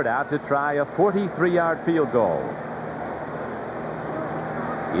Lansford out to try a 43-yard field goal.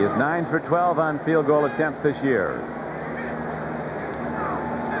 He is 9 for 12 on field goal attempts this year.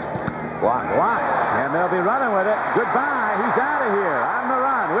 Block, and they'll be running with it. Goodbye. He's out of here on the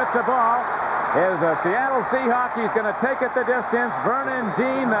run with the ball. is a Seattle Seahawk. He's going to take it the distance. Vernon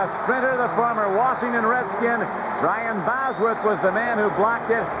Dean, the sprinter, the former Washington Redskin. Brian Bosworth was the man who blocked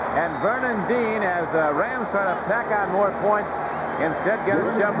it. And Vernon Dean, as the Rams try to pack on more points, instead get it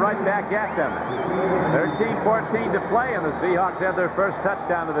shoved right back at them. 13-14 to play, and the Seahawks have their first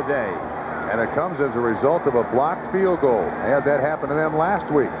touchdown of the day. And it comes as a result of a blocked field goal. They had that happen to them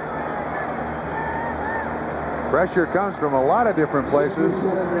last week. Pressure comes from a lot of different places.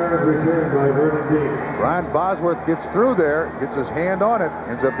 Brian Bosworth gets through there, gets his hand on it,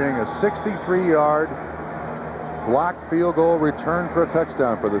 ends up being a 63-yard blocked field goal return for a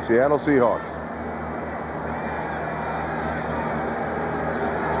touchdown for the Seattle Seahawks.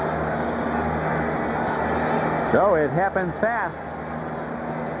 So it happens fast.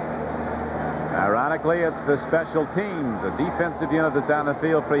 Ironically, it's the special teams, a defensive unit that's on the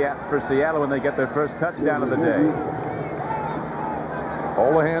field for Seattle when they get their first touchdown of the day.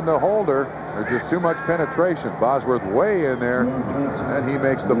 Holohan to Holder. There's just too much penetration. Bosworth way in there, and he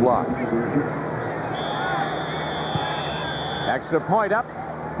makes the block. Extra point up,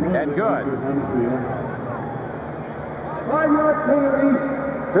 and good. 5-yard penalty.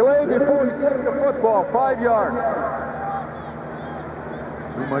 Delay before he takes the football. 5 yards.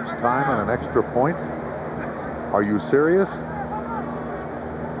 Too much time on an extra point? Are you serious?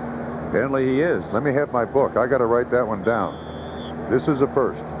 Apparently he is. Let me have my book. I got to write that one down. This is a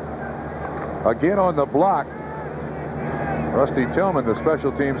first. Again on the block. Rusty Tillman, the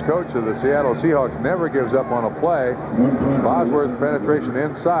special teams coach of the Seattle Seahawks, never gives up on a play. Bosworth's penetration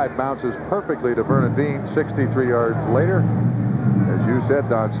inside bounces perfectly to Vernon Dean 63 yards later. As you said,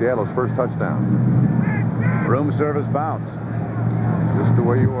 Don, Seattle's first touchdown. Room service bounce. Just the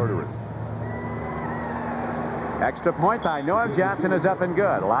way you order it. Extra point by Norm Johnson is up and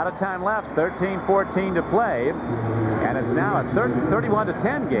good. A lot of time left. 13-14 to play. And it's now a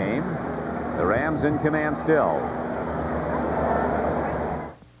 31-10 game. The Rams in command still.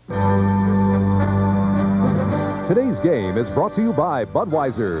 Today's game is brought to you by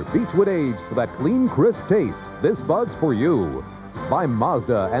Budweiser, Beechwood Aged for that clean, crisp taste. This Bud's for you. By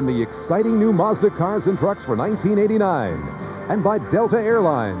Mazda and the exciting new Mazda cars and trucks for 1989. And by Delta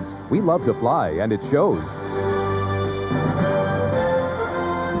Airlines. We love to fly, and it shows.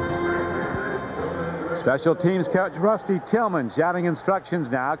 Special teams coach Rusty Tillman shouting instructions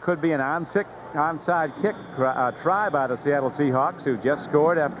now. Could be an onside kick try by the Seattle Seahawks, who just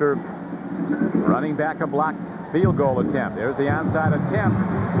scored after running back a blocked field goal attempt. There's the onside attempt.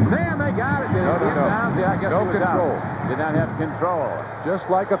 Man, they got it. No control. Did not have control. Just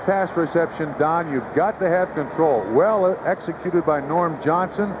like a pass reception, Don, you've got to have control. Well executed by Norm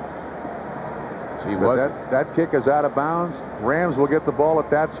Johnson. That kick is out of bounds. Rams will get the ball at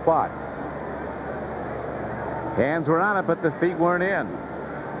that spot. Hands were on it, but the feet weren't in.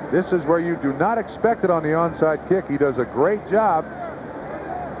 This is where you do not expect it on the onside kick. He does a great job.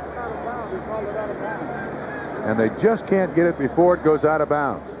 And they just can't get it before it goes out of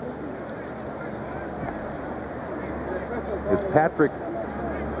bounds. It's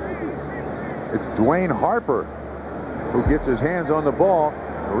Dwayne Harper who gets his hands on the ball.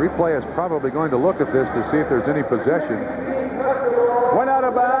 The replay is probably going to look at this to see if there's any possession. Went out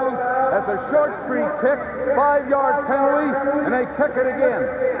of bounds. That's a short free kick. 5-yard penalty, and they kick it again.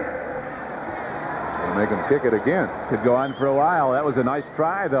 They'll make him kick it again. Could go on for a while. That was a nice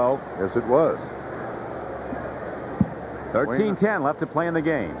try, though. Yes, it was. 13-10 left to play in the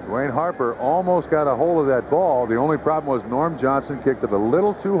game. Dwayne Harper almost got a hold of that ball. The only problem was Norm Johnson kicked it a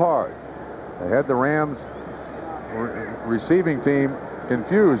little too hard. They had the Rams receiving team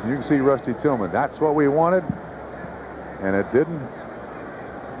confused. You can see Rusty Tillman. That's what we wanted, and it didn't.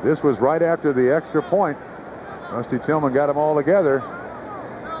 This was right after the extra point. Rusty Tillman got them all together.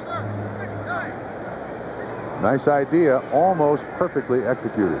 Nice idea, almost perfectly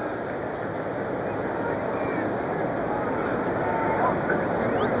executed.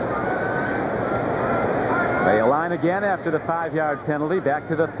 They align again after the 5-yard penalty, back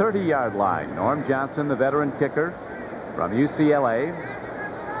to the 30-yard line. Norm Johnson, the veteran kicker from UCLA.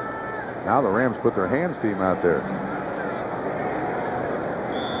 Now the Rams put their hands team out there.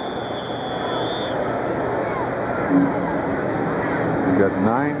 You've got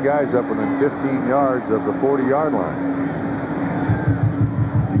 9 guys up within 15 yards of the 40-yard line.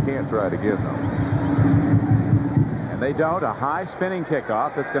 You can't try it again, though. And they don't. A high spinning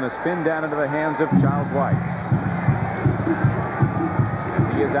kickoff that's going to spin down into the hands of Charles White.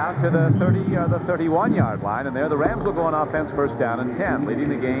 And he is out to the 30 or the 31-yard line, and there the Rams will go on offense, first down and 10, leading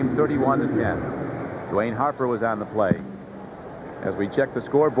the game 31-10. Dwayne Harper was on the play. As we check the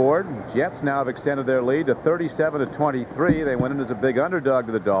scoreboard, Jets now have extended their lead to 37-23. They went in as a big underdog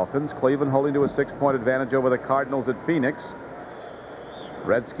to the Dolphins. Cleveland holding to a 6-point advantage over the Cardinals at Phoenix.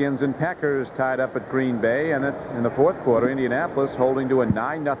 Redskins and Packers tied up at Green Bay, and in the fourth quarter, Indianapolis holding to a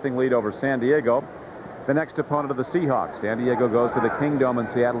 9-0 lead over San Diego. The next opponent of the Seahawks. San Diego goes to the Kingdome in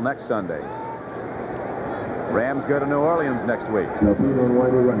Seattle next Sunday. Rams go to New Orleans next week.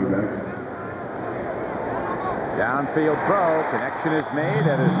 Downfield throw. Connection is made.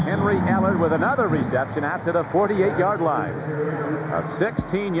 That is Henry Ellard with another reception out to the 48-yard line. A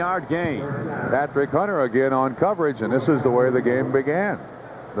 16-yard gain. Patrick Hunter again on coverage, and this is the way the game began.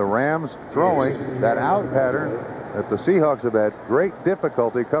 The Rams throwing that out pattern that the Seahawks have had great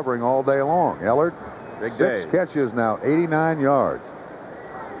difficulty covering all day long. Ellard, Big 6 catches now, 89 yards.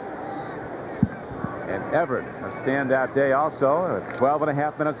 And Everett, a standout day also.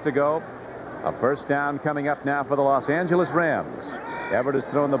 12.5 minutes to go. A first down coming up now for the Los Angeles Rams. Everett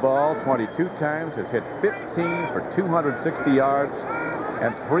has thrown the ball 22 times, has hit 15 for 260 yards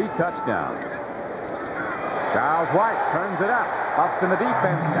and 3 touchdowns. Charles White turns it up. Busting the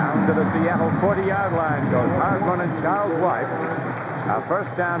defense down to the Seattle 40-yard line goes Osborne and Charles White. A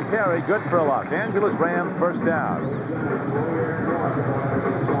first down carry, good for a Los Angeles Rams first down.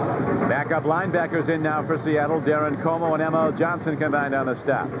 Backup linebackers in now for Seattle. Darren Como and M.L. Johnson combined on the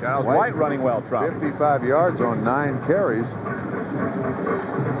stop. Charles White running well, Trump. 55 yards on 9 carries.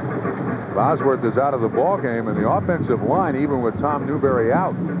 Bosworth is out of the ball game, and the offensive line, even with Tom Newberry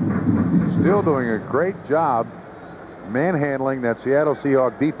out, still doing a great job manhandling that Seattle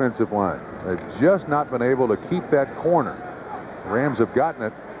Seahawks defensive line. They've just not been able to keep that corner. The Rams have gotten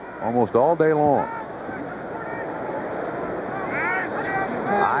it almost all day long.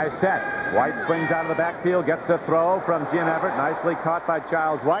 High set. White swings out of the backfield, gets a throw from Jim Everett. Nicely caught by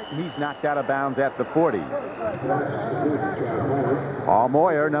Charles White. He's knocked out of bounds at the 40. Paul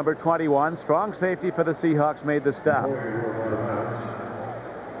Moyer, number 21, strong safety for the Seahawks, made the stop.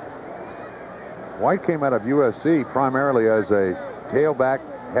 White came out of USC primarily as a tailback.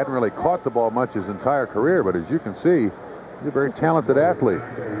 Hadn't really caught the ball much his entire career, but as you can see, he's a very talented athlete.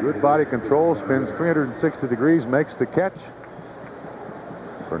 Good body control, spins 360 degrees, makes the catch.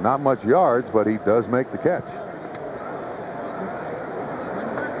 For not much yards, but he does make the catch.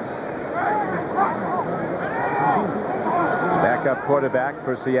 Backup quarterback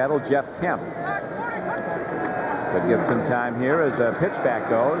for Seattle, Jeff Kemp. Could get some time here as a pitchback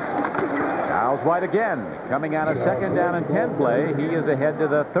goes. Charles White again, coming out of second down and 10 play. He is ahead to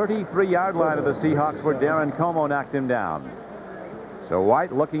the 33-yard line of the Seahawks where Darren Como knocked him down. So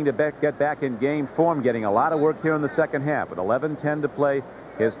White looking to get back in game form, getting a lot of work here in the second half. With 11:10 to play,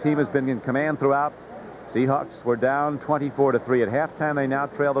 his team has been in command throughout. Seahawks were down 24-3 at halftime. They now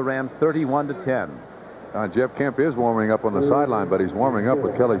trail the Rams 31-10. Jeff Kemp is warming up on the sideline, but he's warming up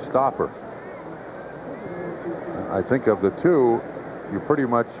with Kelly Stopper. I think of the two, you're pretty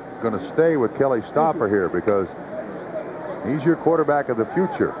much going to stay with Kelly Stopper here because he's your quarterback of the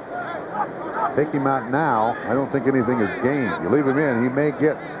future. Take him out now, I don't think anything is gained. You leave him in, he may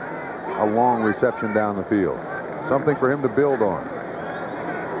get a long reception down the field. Something for him to build on.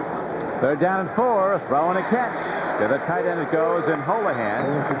 They're down and 4, throw and a catch. To the tight end it goes, and Holohan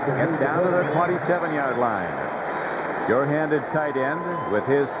gets down to the 27-yard line. Sure-handed tight end with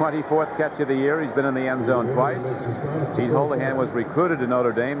his 24th catch of the year. He's been in the end zone twice. Pete Holohan was recruited to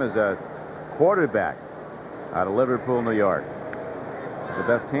Notre Dame as a quarterback out of Liverpool, New York. The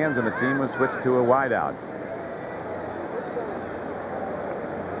best hands on the team was switched to a wideout.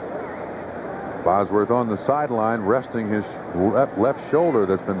 Bosworth on the sideline, resting his left shoulder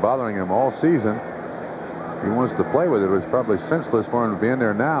that's been bothering him all season. He wants to play with it. It was probably senseless for him to be in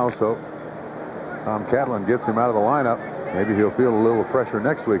there now, so Tom Catlin gets him out of the lineup. Maybe he'll feel a little pressure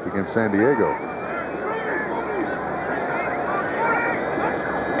next week against San Diego.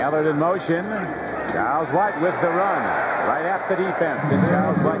 Ellard in motion. Charles White with the run. Right at the defense. And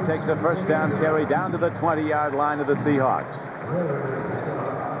Charles White takes a first down carry down to the 20-yard line of the Seahawks.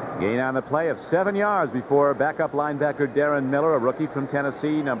 Gain on the play of 7 yards before backup linebacker Darren Miller, a rookie from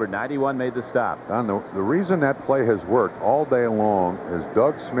Tennessee, number 91, made the stop. Don, the reason that play has worked all day long is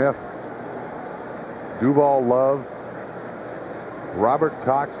Doug Smith, Duval Love, Robert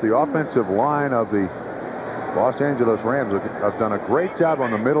Cox, the offensive line of the Los Angeles Rams have done a great job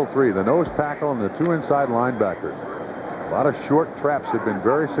on the middle three, the nose tackle and the 2 inside linebackers. A lot of short traps have been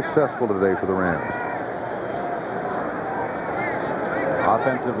very successful today for the Rams.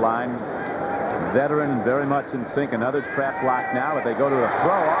 Offensive line, veteran, very much in sync. Another trap block now, but they go to a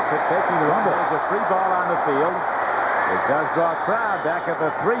throw off it, taking the rumble. There's a free ball on the field. It does draw a crowd back at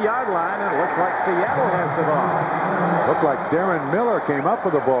the 3-yard line, and it looks like Seattle has the ball. Looked like Darren Miller came up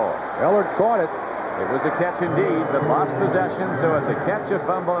with the ball. Ellard caught it. It was a catch indeed, but lost possession, so it's a catch, a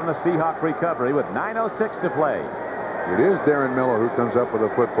fumble, and a Seahawk recovery with 9:06 to play. It is Darren Miller who comes up with the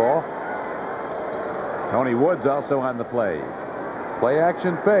football. Tony Woods also on the play. Play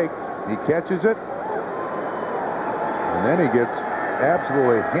action fake. He catches it. And then he gets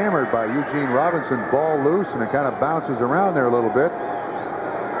absolutely hammered by Eugene Robinson. Ball loose, and it kind of bounces around there a little bit.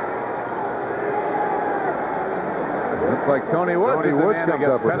 Looks like Tony Woods is the man that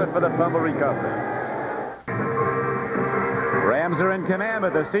gets credit it. for the fumble recovery. Rams are in command,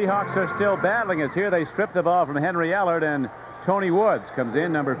 but the Seahawks are still battling. As here they strip the ball from Henry Ellard, and Tony Woods comes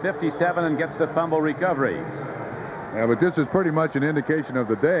in, number 57, and gets the fumble recovery. Yeah, but this is pretty much an indication of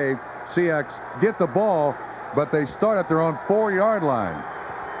the day. Seahawks get the ball, but they start at their own 4-yard line.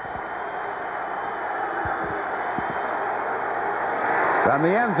 From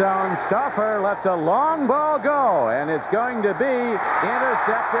the end zone, Stauffer lets a long ball go, and it's going to be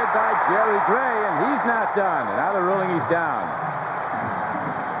intercepted by Jerry Gray, and he's not done. And now they're ruling he's down.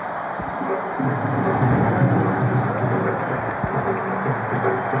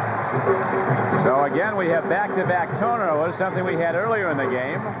 So again, we have back-to-back turnovers, something we had earlier in the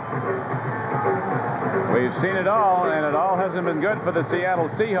game. We've seen it all, and it all hasn't been good for the Seattle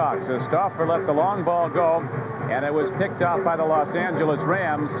Seahawks. As Stauffer let the long ball go, and it was picked off by the Los Angeles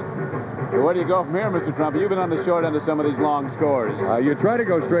Rams. So where do you go from here, Mr. Trump? You've been on the short end of some of these long scores. You try to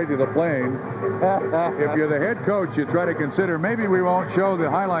go straight to the plane. If you're the head coach, you try to consider maybe we won't show the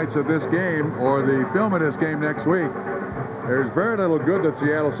highlights of this game or the film of this game next week. There's very little good that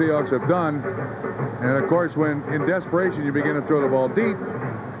Seattle Seahawks have done. And, of course, when in desperation you begin to throw the ball deep,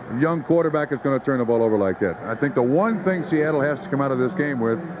 a young quarterback is going to turn the ball over like that. I think the one thing Seattle has to come out of this game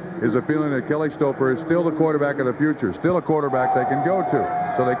with is a feeling that Kelly Stouffer is still the quarterback of the future, still a quarterback they can go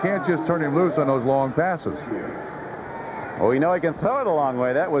to. So they can't just turn him loose on those long passes. Well, we know he can throw it a long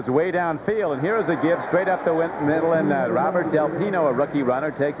way. That was way downfield. And here is a give straight up the middle, and Robert Del Pino, a rookie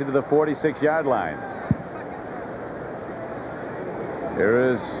runner, takes it to the 46-yard line.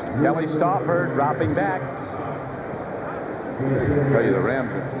 Here is Kelly Stauffer dropping back. I tell you, the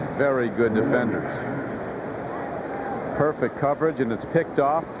Rams are very good defenders. Perfect coverage, and it's picked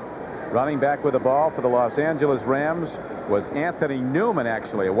off. Running back with the ball for the Los Angeles Rams was Anthony Newman,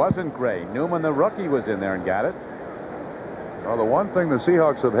 actually. It wasn't Gray. Newman, the rookie, was in there and got it. Well, the one thing the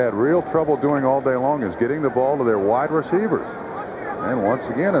Seahawks have had real trouble doing all day long is getting the ball to their wide receivers. And once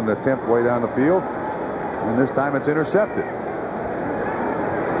again, an attempt way down the field, and this time it's intercepted.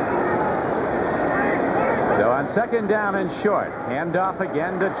 So on second down and short, handoff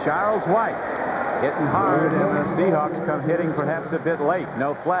again to Charles White. Hitting hard, and the Seahawks come hitting perhaps a bit late.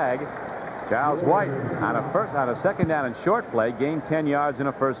 No flag. Charles White on a second down and short play gained 10 yards and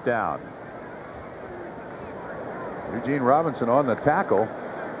a first down. Eugene Robinson on the tackle.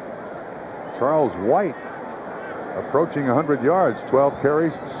 Charles White approaching 100 yards, 12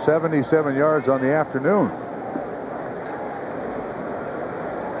 carries, 77 yards on the afternoon.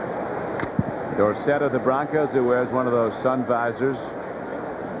 Dorsett of the Broncos, who wears one of those sun visors,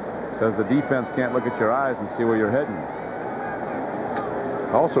 says the defense can't look at your eyes and see where you're heading.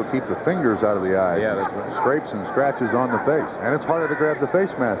 Also keep the fingers out of the eyes. Yeah, scrapes and scratches on the face. And it's harder to grab the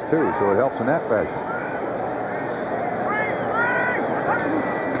face mask, too, so it helps in that fashion.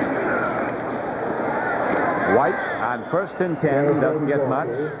 White on first and 10 doesn't get much.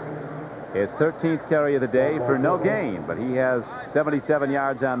 His 13th carry of the day for no gain, but he has 77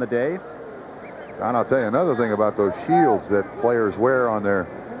 yards on the day. Don, I'll tell you another thing about those shields that players wear on their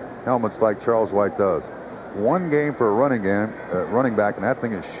helmets like Charles White does. One game for a running back, and that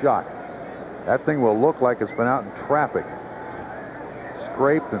thing is shot. That thing will look like it's been out in traffic.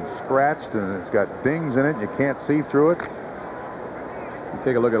 Scraped and scratched, and it's got dings in it. You can't see through it. You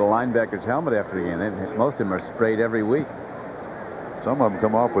take a look at a linebacker's helmet after the game. Most of them are sprayed every week. Some of them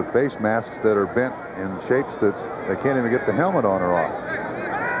come off with face masks that are bent in shapes that they can't even get the helmet on or off.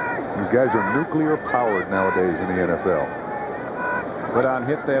 These guys are nuclear powered nowadays in the NFL. But on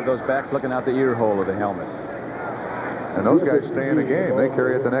hits, they have those backs looking out the ear hole of the helmet. And those guys stay in the game. They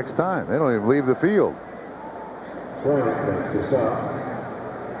carry it the next time. They don't even leave the field.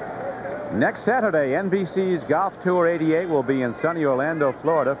 Next Saturday, NBC's Golf Tour 88 will be in sunny Orlando,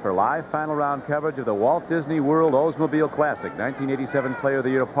 Florida for live final round coverage of the Walt Disney World Oldsmobile Classic. 1987 Player of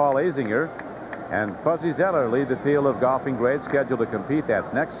the Year Paul Azinger and Fuzzy Zeller lead the field of golfing grades scheduled to compete.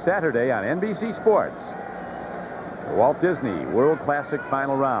 That's next Saturday on NBC Sports. The Walt Disney World Classic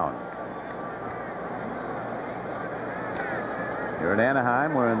final round. Here in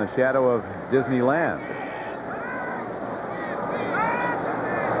Anaheim, we're in the shadow of Disneyland.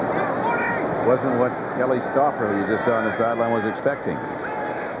 Wasn't what Kelly Stauffer, who you just saw on the sideline, was expecting.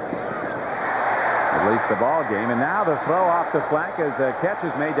 At least the ball game. And now the throw off the flank as a catch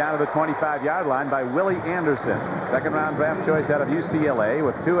is made down to the 25-yard line by Willie Anderson. Second-round draft choice out of UCLA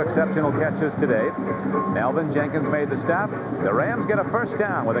with 2 exceptional catches today. Melvin Jenkins made the stop. The Rams get a first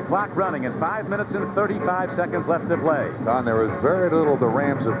down with the clock running and 5 minutes and 35 seconds left to play. Don, there is very little the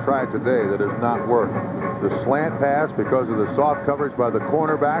Rams have tried today that has not worked. The slant pass because of the soft coverage by the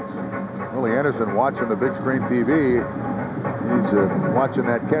cornerbacks. Willie Anderson watching the big screen TV. He's watching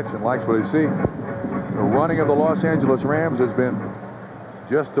that catch and likes what he sees. The running of the Los Angeles Rams has been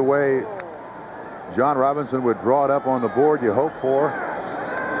just the way John Robinson would draw it up on the board you hope for.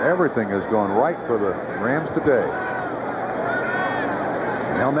 Everything has gone right for the Rams today.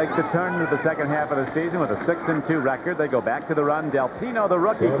 They'll make the turn to the second half of the season with a 6-2 record. They go back to the run. Del Pino, the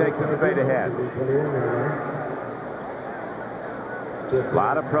rookie, takes it straight ahead. A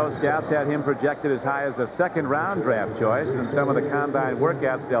lot of pro scouts had him projected as high as a second-round draft choice. And in some of the combine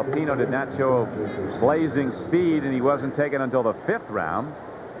workouts, Del Pino did not show blazing speed, and he wasn't taken until the 5th round.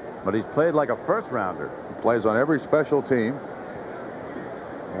 But he's played like a first-rounder. He plays on every special team.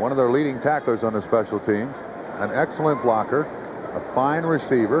 One of their leading tacklers on the special teams. An excellent blocker. A fine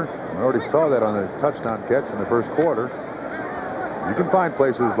receiver. We already saw that on the touchdown catch in the first quarter. You can find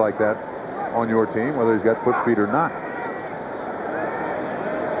places like that on your team, whether he's got foot speed or not.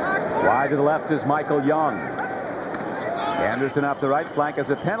 Wide to the left is Michael Young. Anderson up the right flank as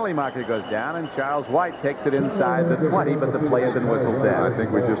a penalty marker goes down, and Charles White takes it inside the 20, but the play has been whistled down. I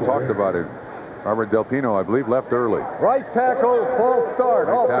think we just talked about it. Robert Del Pino, I believe, left early. Right tackle, false start.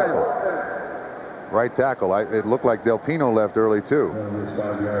 Right tackle. It looked like Del Pino left early, too.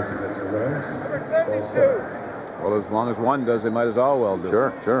 Well, as long as one does, they might as well do.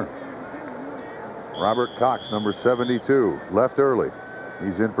 Sure. Robert Cox, number 72, left early.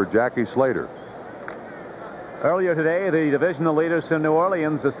 He's in for Jackie Slater. Earlier today, the divisional leaders in New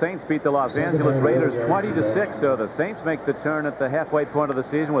Orleans, the Saints, beat the Los Angeles Raiders 20-6. So the Saints make the turn at the halfway point of the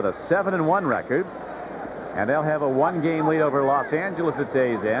season with a 7-1 record. And they'll have a 1-game lead over Los Angeles at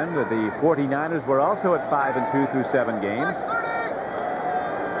day's end. The 49ers were also at 5-2 through 7 games.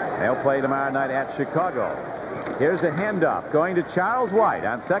 They'll play tomorrow night at Chicago. Here's a handoff going to Charles White.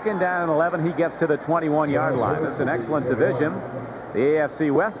 On second down and 11, he gets to the 21-yard line. It's an excellent division. The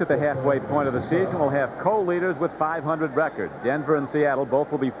AFC West at the halfway point of the season will have co-leaders with 500 records. Denver and Seattle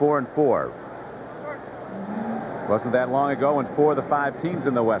both will be 4-4. Wasn't that long ago when 4 of the 5 teams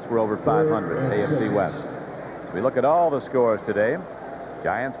in the West were over 500, AFC West. We look at all the scores today.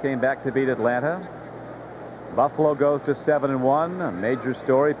 Giants came back to beat Atlanta. Buffalo goes to 7-1. A major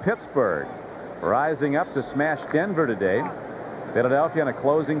story, Pittsburgh rising up to smash Denver today. Philadelphia on a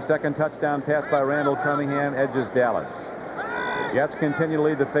closing second touchdown pass by Randall Cunningham edges Dallas. The Jets continue to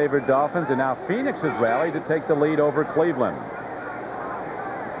lead the favored Dolphins, and now Phoenix has rallied to take the lead over Cleveland.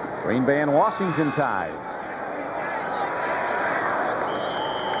 Green Bay and Washington tied.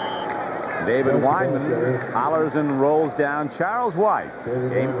 David Wyman hollers and rolls down Charles White.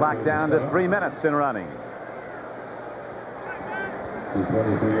 Game clock down to 3 minutes in running.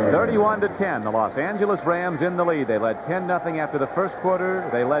 31-10, the Los Angeles Rams in the lead. They led 10-0 after the first quarter.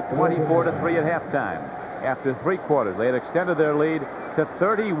 They led 24-3 at halftime. After 3 quarters, they had extended their lead to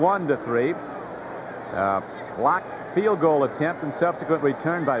 31-3. Blocked field goal attempt and subsequent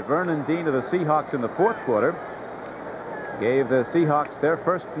return by Vernon Dean to the Seahawks in the 4th quarter gave the Seahawks their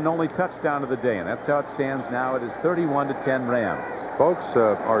first and only touchdown of the day, and that's how it stands now. It is 31-10 Rams. Folks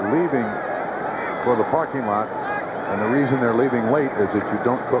are leaving for the parking lot, and the reason they're leaving late is that you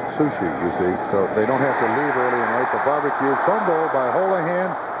don't cook sushi, you see, so they don't have to leave early and late. The barbecue fumble by Holohan,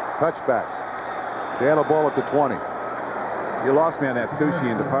 touchback. Seattle ball at the 20. You lost me on that sushi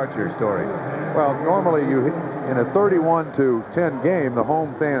and departure story. Well, normally in a 31-10 game, the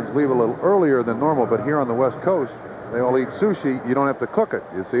home fans leave a little earlier than normal, but here on the West Coast, they all eat sushi. You don't have to cook it.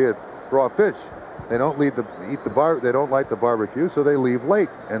 You see, it's raw fish. They don't they don't light the barbecue, so they leave late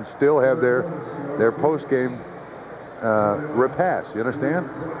and still have their post-game repast. You understand?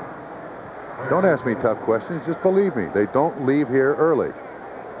 Don't ask me tough questions. Just believe me. They don't leave here early.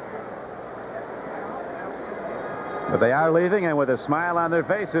 But they are leaving, and with a smile on their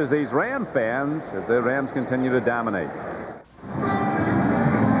faces, these Ram fans, as the Rams continue to dominate.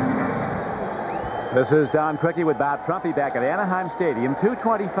 This is Don Criqui with Bob Trumpy back at Anaheim Stadium.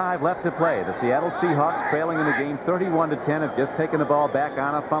 2:25 left to play. The Seattle Seahawks, trailing in the game 31-10, have just taken the ball back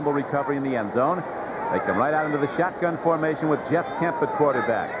on a fumble recovery in the end zone. They come right out into the shotgun formation with Jeff Kemp at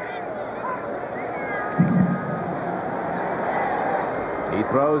quarterback. He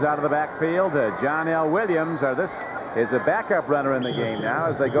throws out of the backfield to John L. Williams. This is a backup runner in the game now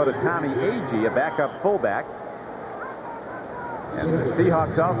as they go to Tommy Agee, a backup fullback. And the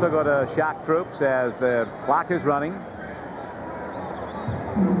Seahawks also go to shock troops as the clock is running.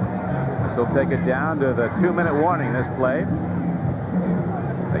 This will take it down to the 2-minute warning, this play.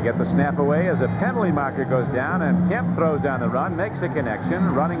 They get the snap away as a penalty marker goes down, and Kemp throws on the run, makes a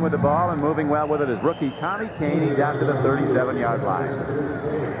connection, running with the ball and moving well with it is rookie Tommy Kane. He's out to the 37-yard line.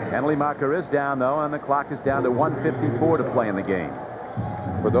 Penalty marker is down, though, and the clock is down to 1:54 to play in the game.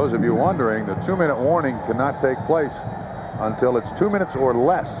 For those of you wondering, the 2-minute warning cannot take place until it's 2 minutes or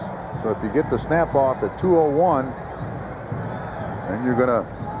less. So if you get the snap off at 2:01, then you're going to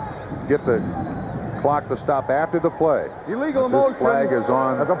get the clock to stop after the play. Illegal This motion. flag is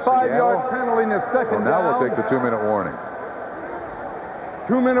on. As a 5-yard penalty in the second So now down. we'll take the 2-minute warning.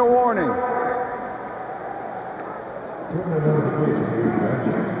 2-minute warning.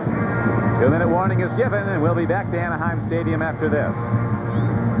 2-minute warning is given, and we'll be back to Anaheim Stadium after this.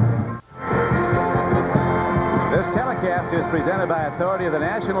 This telecast is presented by authority of the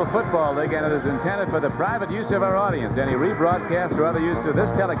National Football League, and it is intended for the private use of our audience. Any rebroadcast or other use of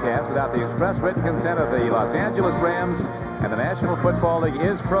this telecast without the express written consent of the Los Angeles Rams and the National Football League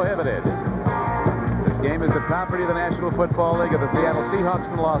is prohibited. This game is the property of the National Football League, of the Seattle Seahawks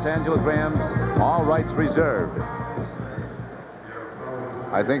and the Los Angeles Rams. All rights reserved.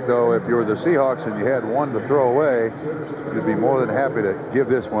 I think, though, if you were the Seahawks and you had one to throw away, you'd be more than happy to give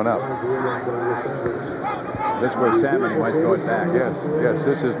this one up. This was Sam, and he might throw it back. Yes,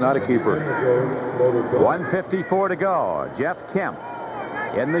 this is not a keeper. 1:54 to go. Jeff Kemp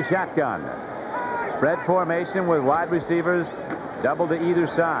in the shotgun. Spread formation with wide receivers double to either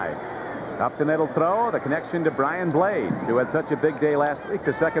side. Up the middle throw, the connection to Brian Blades, who had such a big day last week,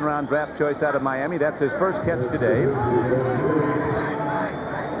 the second-round draft choice out of Miami. That's his first catch today.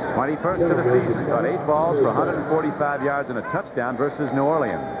 21st of the season. Caught 8 balls for 145 yards and a touchdown versus New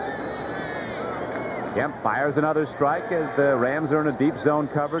Orleans. Kemp fires another strike as the Rams are in a deep zone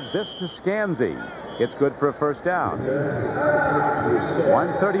coverage. This to Scanzi. It's good for a first down.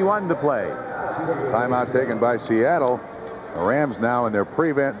 1:31 to play. Timeout taken by Seattle. The Rams now in their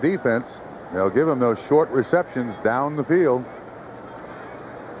prevent defense. They'll give them those short receptions down the field.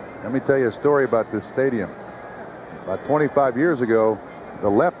 Let me tell you a story about this stadium. About 25 years ago, the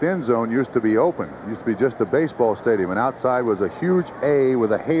left end zone used to be open. It used to be just a baseball stadium, and outside was a huge A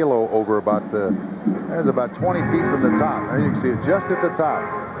with a halo over about 20 feet from the top. There you can see it just at the top.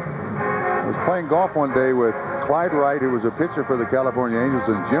 I was playing golf one day with Clyde Wright, who was a pitcher for the California Angels,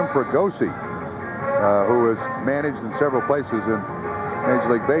 and Jim Fregosi, who was managed in several places in Major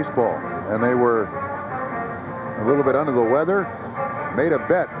League Baseball. And they were a little bit under the weather, made a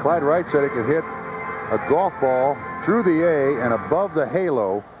bet. Clyde Wright said it could hit a golf ball through the A and above the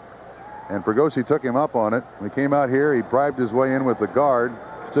halo, and Fregosi took him up on it. We came out here, he bribed his way in with the guard,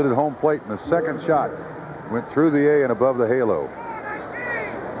 stood at home plate, and the second shot went through the A and above the halo.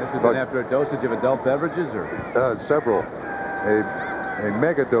 This has been after a dosage of adult beverages, or? Several. A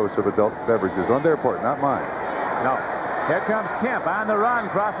mega dose of adult beverages on their part, not mine. No. Here comes Kemp on the run,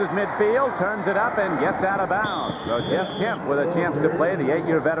 crosses midfield, turns it up, and gets out of bounds. So Jeff Kemp with a chance to play, the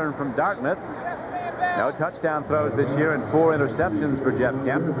 8-year veteran from Dartmouth. No touchdown throws this year and 4 interceptions for Jeff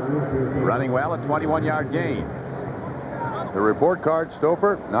Kemp. Running well, a 21-yard gain. The report card,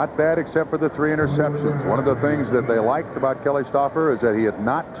 Stouffer, not bad except for the 3 interceptions. One of the things that they liked about Kelly Stouffer is that he had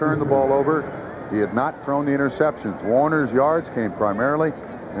not turned the ball over. He had not thrown the interceptions. Warner's yards came primarily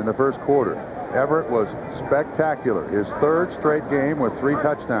in the first quarter. Everett was spectacular. His 3rd straight game with 3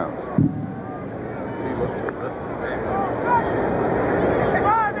 touchdowns.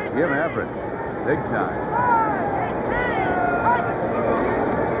 Jim Everett. Big time.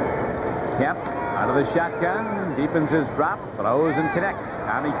 Kemp out of the shotgun, deepens his drop, throws and connects.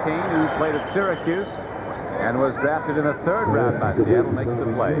 Tommy Kane, who played at Syracuse and was drafted in the 3rd round by Seattle, makes the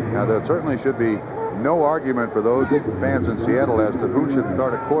play. Now, there certainly should be no argument for those fans in Seattle as to who should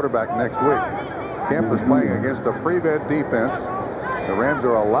start at quarterback next week. Kemp is playing against a prevent defense. The Rams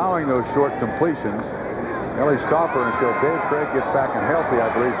are allowing those short completions. Kelly Stouffer, until Dave Craig gets back and healthy, I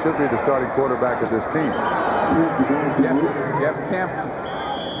believe, should be the starting quarterback of this team. Jeff Kemp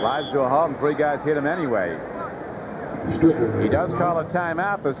slides to a halt, and 3 guys hit him anyway. He does call a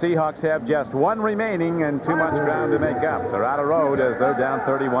timeout. The Seahawks have just 1 remaining and too much ground to make up. They're out of road as they're down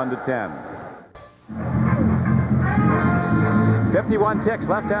 31-10. 51 ticks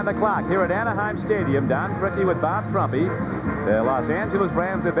left on the clock here at Anaheim Stadium. Don Criqui with Bob Trumpy. The Los Angeles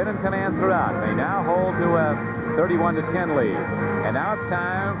Rams have been in command throughout. They now hold to a 31-10 lead. And now it's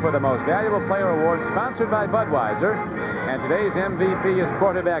time for the Most Valuable Player Award, sponsored by Budweiser. And today's MVP is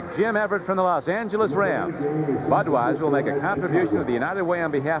quarterback Jim Everett from the Los Angeles Rams. Budweiser will make a contribution to the United Way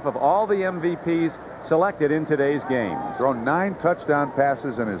on behalf of all the MVPs selected in today's game. Thrown 9 touchdown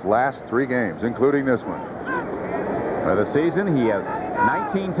passes in his last 3 games, including this one. For the season, he has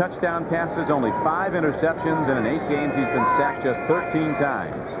 19 touchdown passes, only 5 interceptions, and in 8 games he's been sacked just 13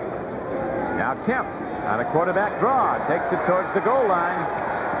 times. Now Kemp on a quarterback draw, takes it towards the goal line.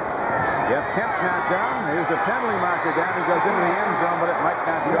 Jeff Kemp's not down. Here's a penalty marker down. He goes into the end zone, but it might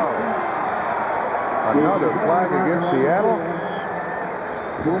not go. Another flag against Seattle.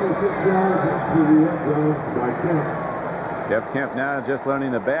 26 yards to the end zone by Kemp. Jeff Kemp now just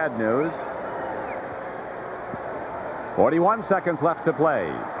learning the bad news. 41 seconds left to play.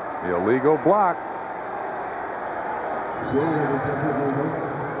 The illegal block.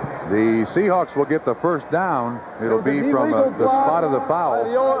 The Seahawks will get the first down. It'll be from the spot of the foul.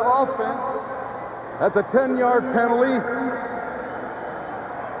 The offense. That's a 10-yard penalty.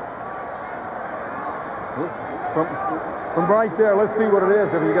 From right there, let's see what it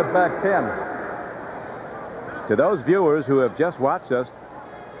is if you get back 10. To those viewers who have just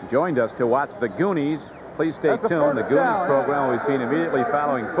joined us to watch the Goonies, please stay tuned. The Goonies program will be seen immediately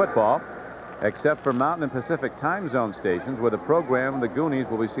following football, except for Mountain and Pacific time zone stations, where the program, the Goonies,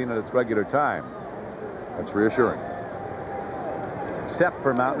 will be seen at its regular time. That's reassuring. Except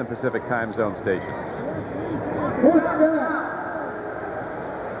for Mountain and Pacific time zone stations.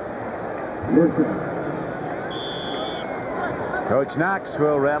 Coach Knox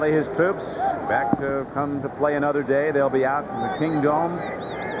will rally his troops back to come to play another day. They'll be out in the Kingdome,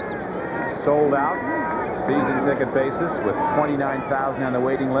 sold out, season ticket basis, with 29,000 on the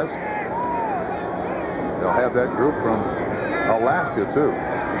waiting list. They'll have that group from Alaska, too.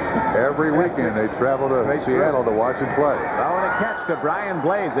 Every weekend they travel to Seattle to watch him play. Oh, and a catch to Brian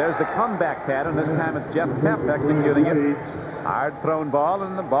Blades. There's the comeback pattern. This time it's Jeff Kemp executing it. Hard thrown ball,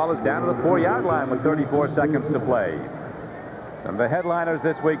 and the ball is down to the 4-yard line with 34 seconds to play. Some of the headliners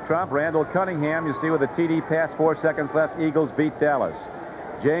this week, Trump. Randall Cunningham, you see with a TD pass, 4 seconds left. Eagles beat Dallas.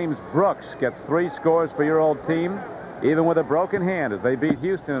 James Brooks gets 3 scores for your old team, even with a broken hand, as they beat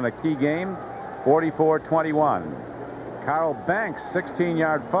Houston in a key game, 44-21. Carl Banks,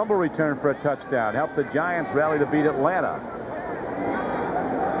 16-yard fumble return for a touchdown, helped the Giants rally to beat Atlanta.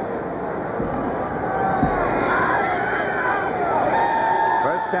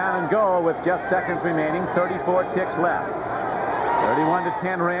 First down and goal with just seconds remaining, 34 ticks left.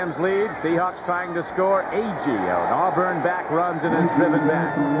 31-10 Rams lead. Seahawks trying to score. Agee, an Auburn back runs and is driven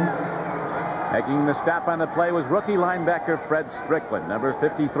back. Making the stop on the play was rookie linebacker Fred Strickland, number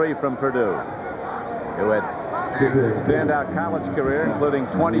 53 from Purdue, who had a standout college career, including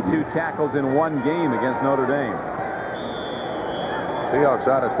 22 tackles in 1 game against Notre Dame. Seahawks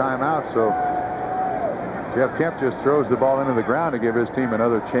out of timeout, so Jeff Kemp just throws the ball into the ground to give his team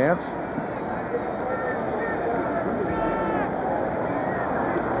another chance.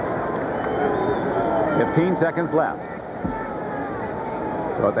 $15 seconds left.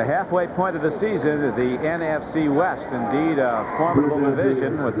 So at the halfway point of the season, the NFC West, indeed a formidable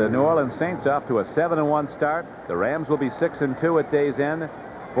division, with the New Orleans Saints off to a 7-1 start. The Rams will be 6-2 at day's end.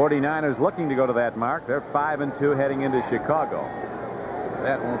 49ers looking to go to that mark. They're 5-2 heading into Chicago.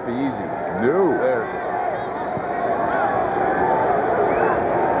 That won't be easy. No. There.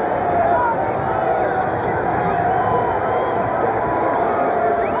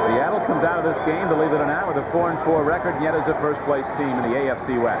 Out of this game, believe it or not, with a 4-4 record, yet as a first-place team in the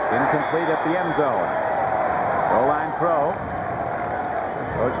AFC West. Incomplete at the end zone. Goal line throw.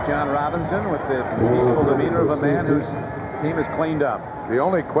 Coach John Robinson with the peaceful demeanor of a man whose team is cleaned up. The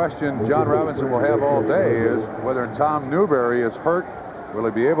only question John Robinson will have all day is whether Tom Newberry is hurt. Will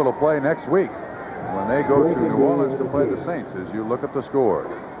he be able to play next week when they go to New Orleans to play the Saints, as you look at the scores?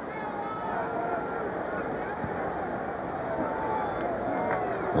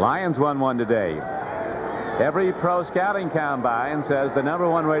 Lions won 1 today. Every pro scouting combine says the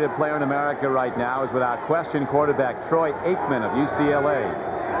 #1 rated player in America right now is without question quarterback Troy Aikman of UCLA.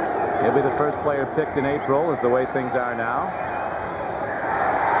 He'll be the first player picked in April, is the way things are now.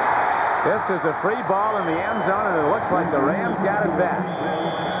 This is a free ball in the end zone, and it looks like the Rams got it back.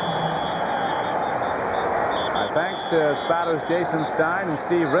 Thanks to spotters Jason Stein and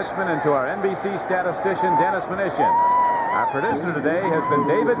Steve Richmond, and to our NBC statistician Dennis Mnuchin. Our producer today has been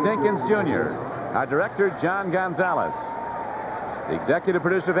David Dinkins Jr. Our director, John Gonzalez. The executive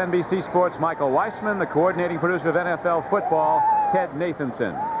producer of NBC Sports, Michael Weissman. The coordinating producer of NFL football, Ted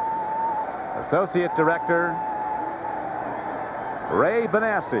Nathanson. Associate director, Ray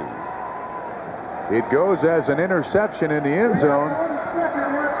Benassi. It goes as an interception in the end zone.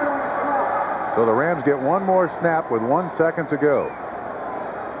 So the Rams get one more snap with 1 second to go.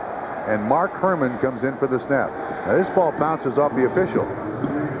 And Mark Herman comes in for the snap. Now this ball bounces off the official.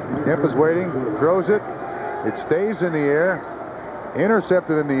 Kemp is waiting, throws it. It stays in the air.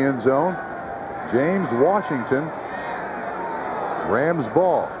 Intercepted in the end zone. James Washington. Rams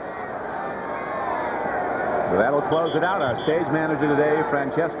ball. So that'll close it out. Our stage manager today,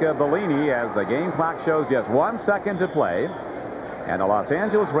 Francesca Bellini, as the game clock shows just 1 second to play. And the Los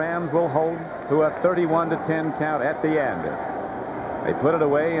Angeles Rams will hold to a 31-10 count at the end. They put it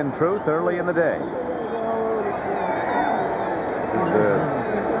away in truth early in the day. This is the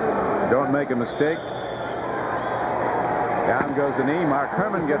don't make a mistake. Down goes the knee. Mark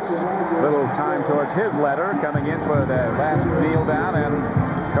Herman gets a little time towards his letter, coming in for the last kneel down,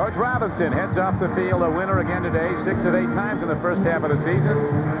 and Coach Robinson heads off the field, a winner again today, 6 of 8 times in the first half of the season.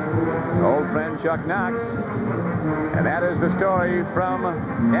 Old friend Chuck Knox. And that is the story from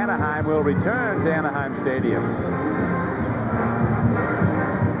Anaheim. We'll return to Anaheim Stadium.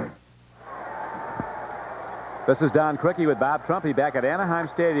 This is Don Criqui with Bob Trumpy back at Anaheim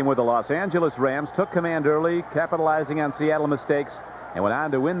Stadium, where the Los Angeles Rams took command early, capitalizing on Seattle mistakes, and went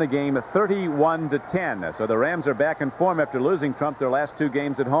on to win the game 31-10. So the Rams are back in form after losing Trump their last 2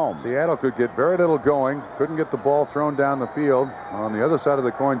 games at home. Seattle could get very little going. Couldn't get the ball thrown down the field. On the other side of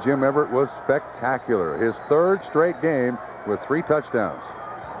the coin, Jim Everett was spectacular. His 3rd straight game with 3 touchdowns.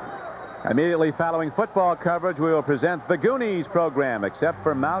 Immediately following football coverage, we will present the Goonies program, except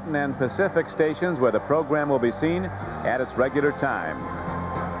for Mountain and Pacific stations, where the program will be seen at its regular time.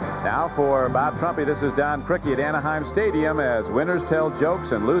 Now for Bob Trumpy, this is Don Criqui at Anaheim Stadium as winners tell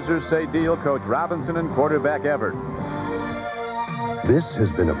jokes and losers say deal. Coach Robinson and quarterback Everett. This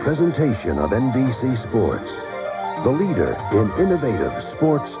has been a presentation of NBC Sports, the leader in innovative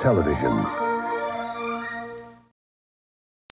sports television.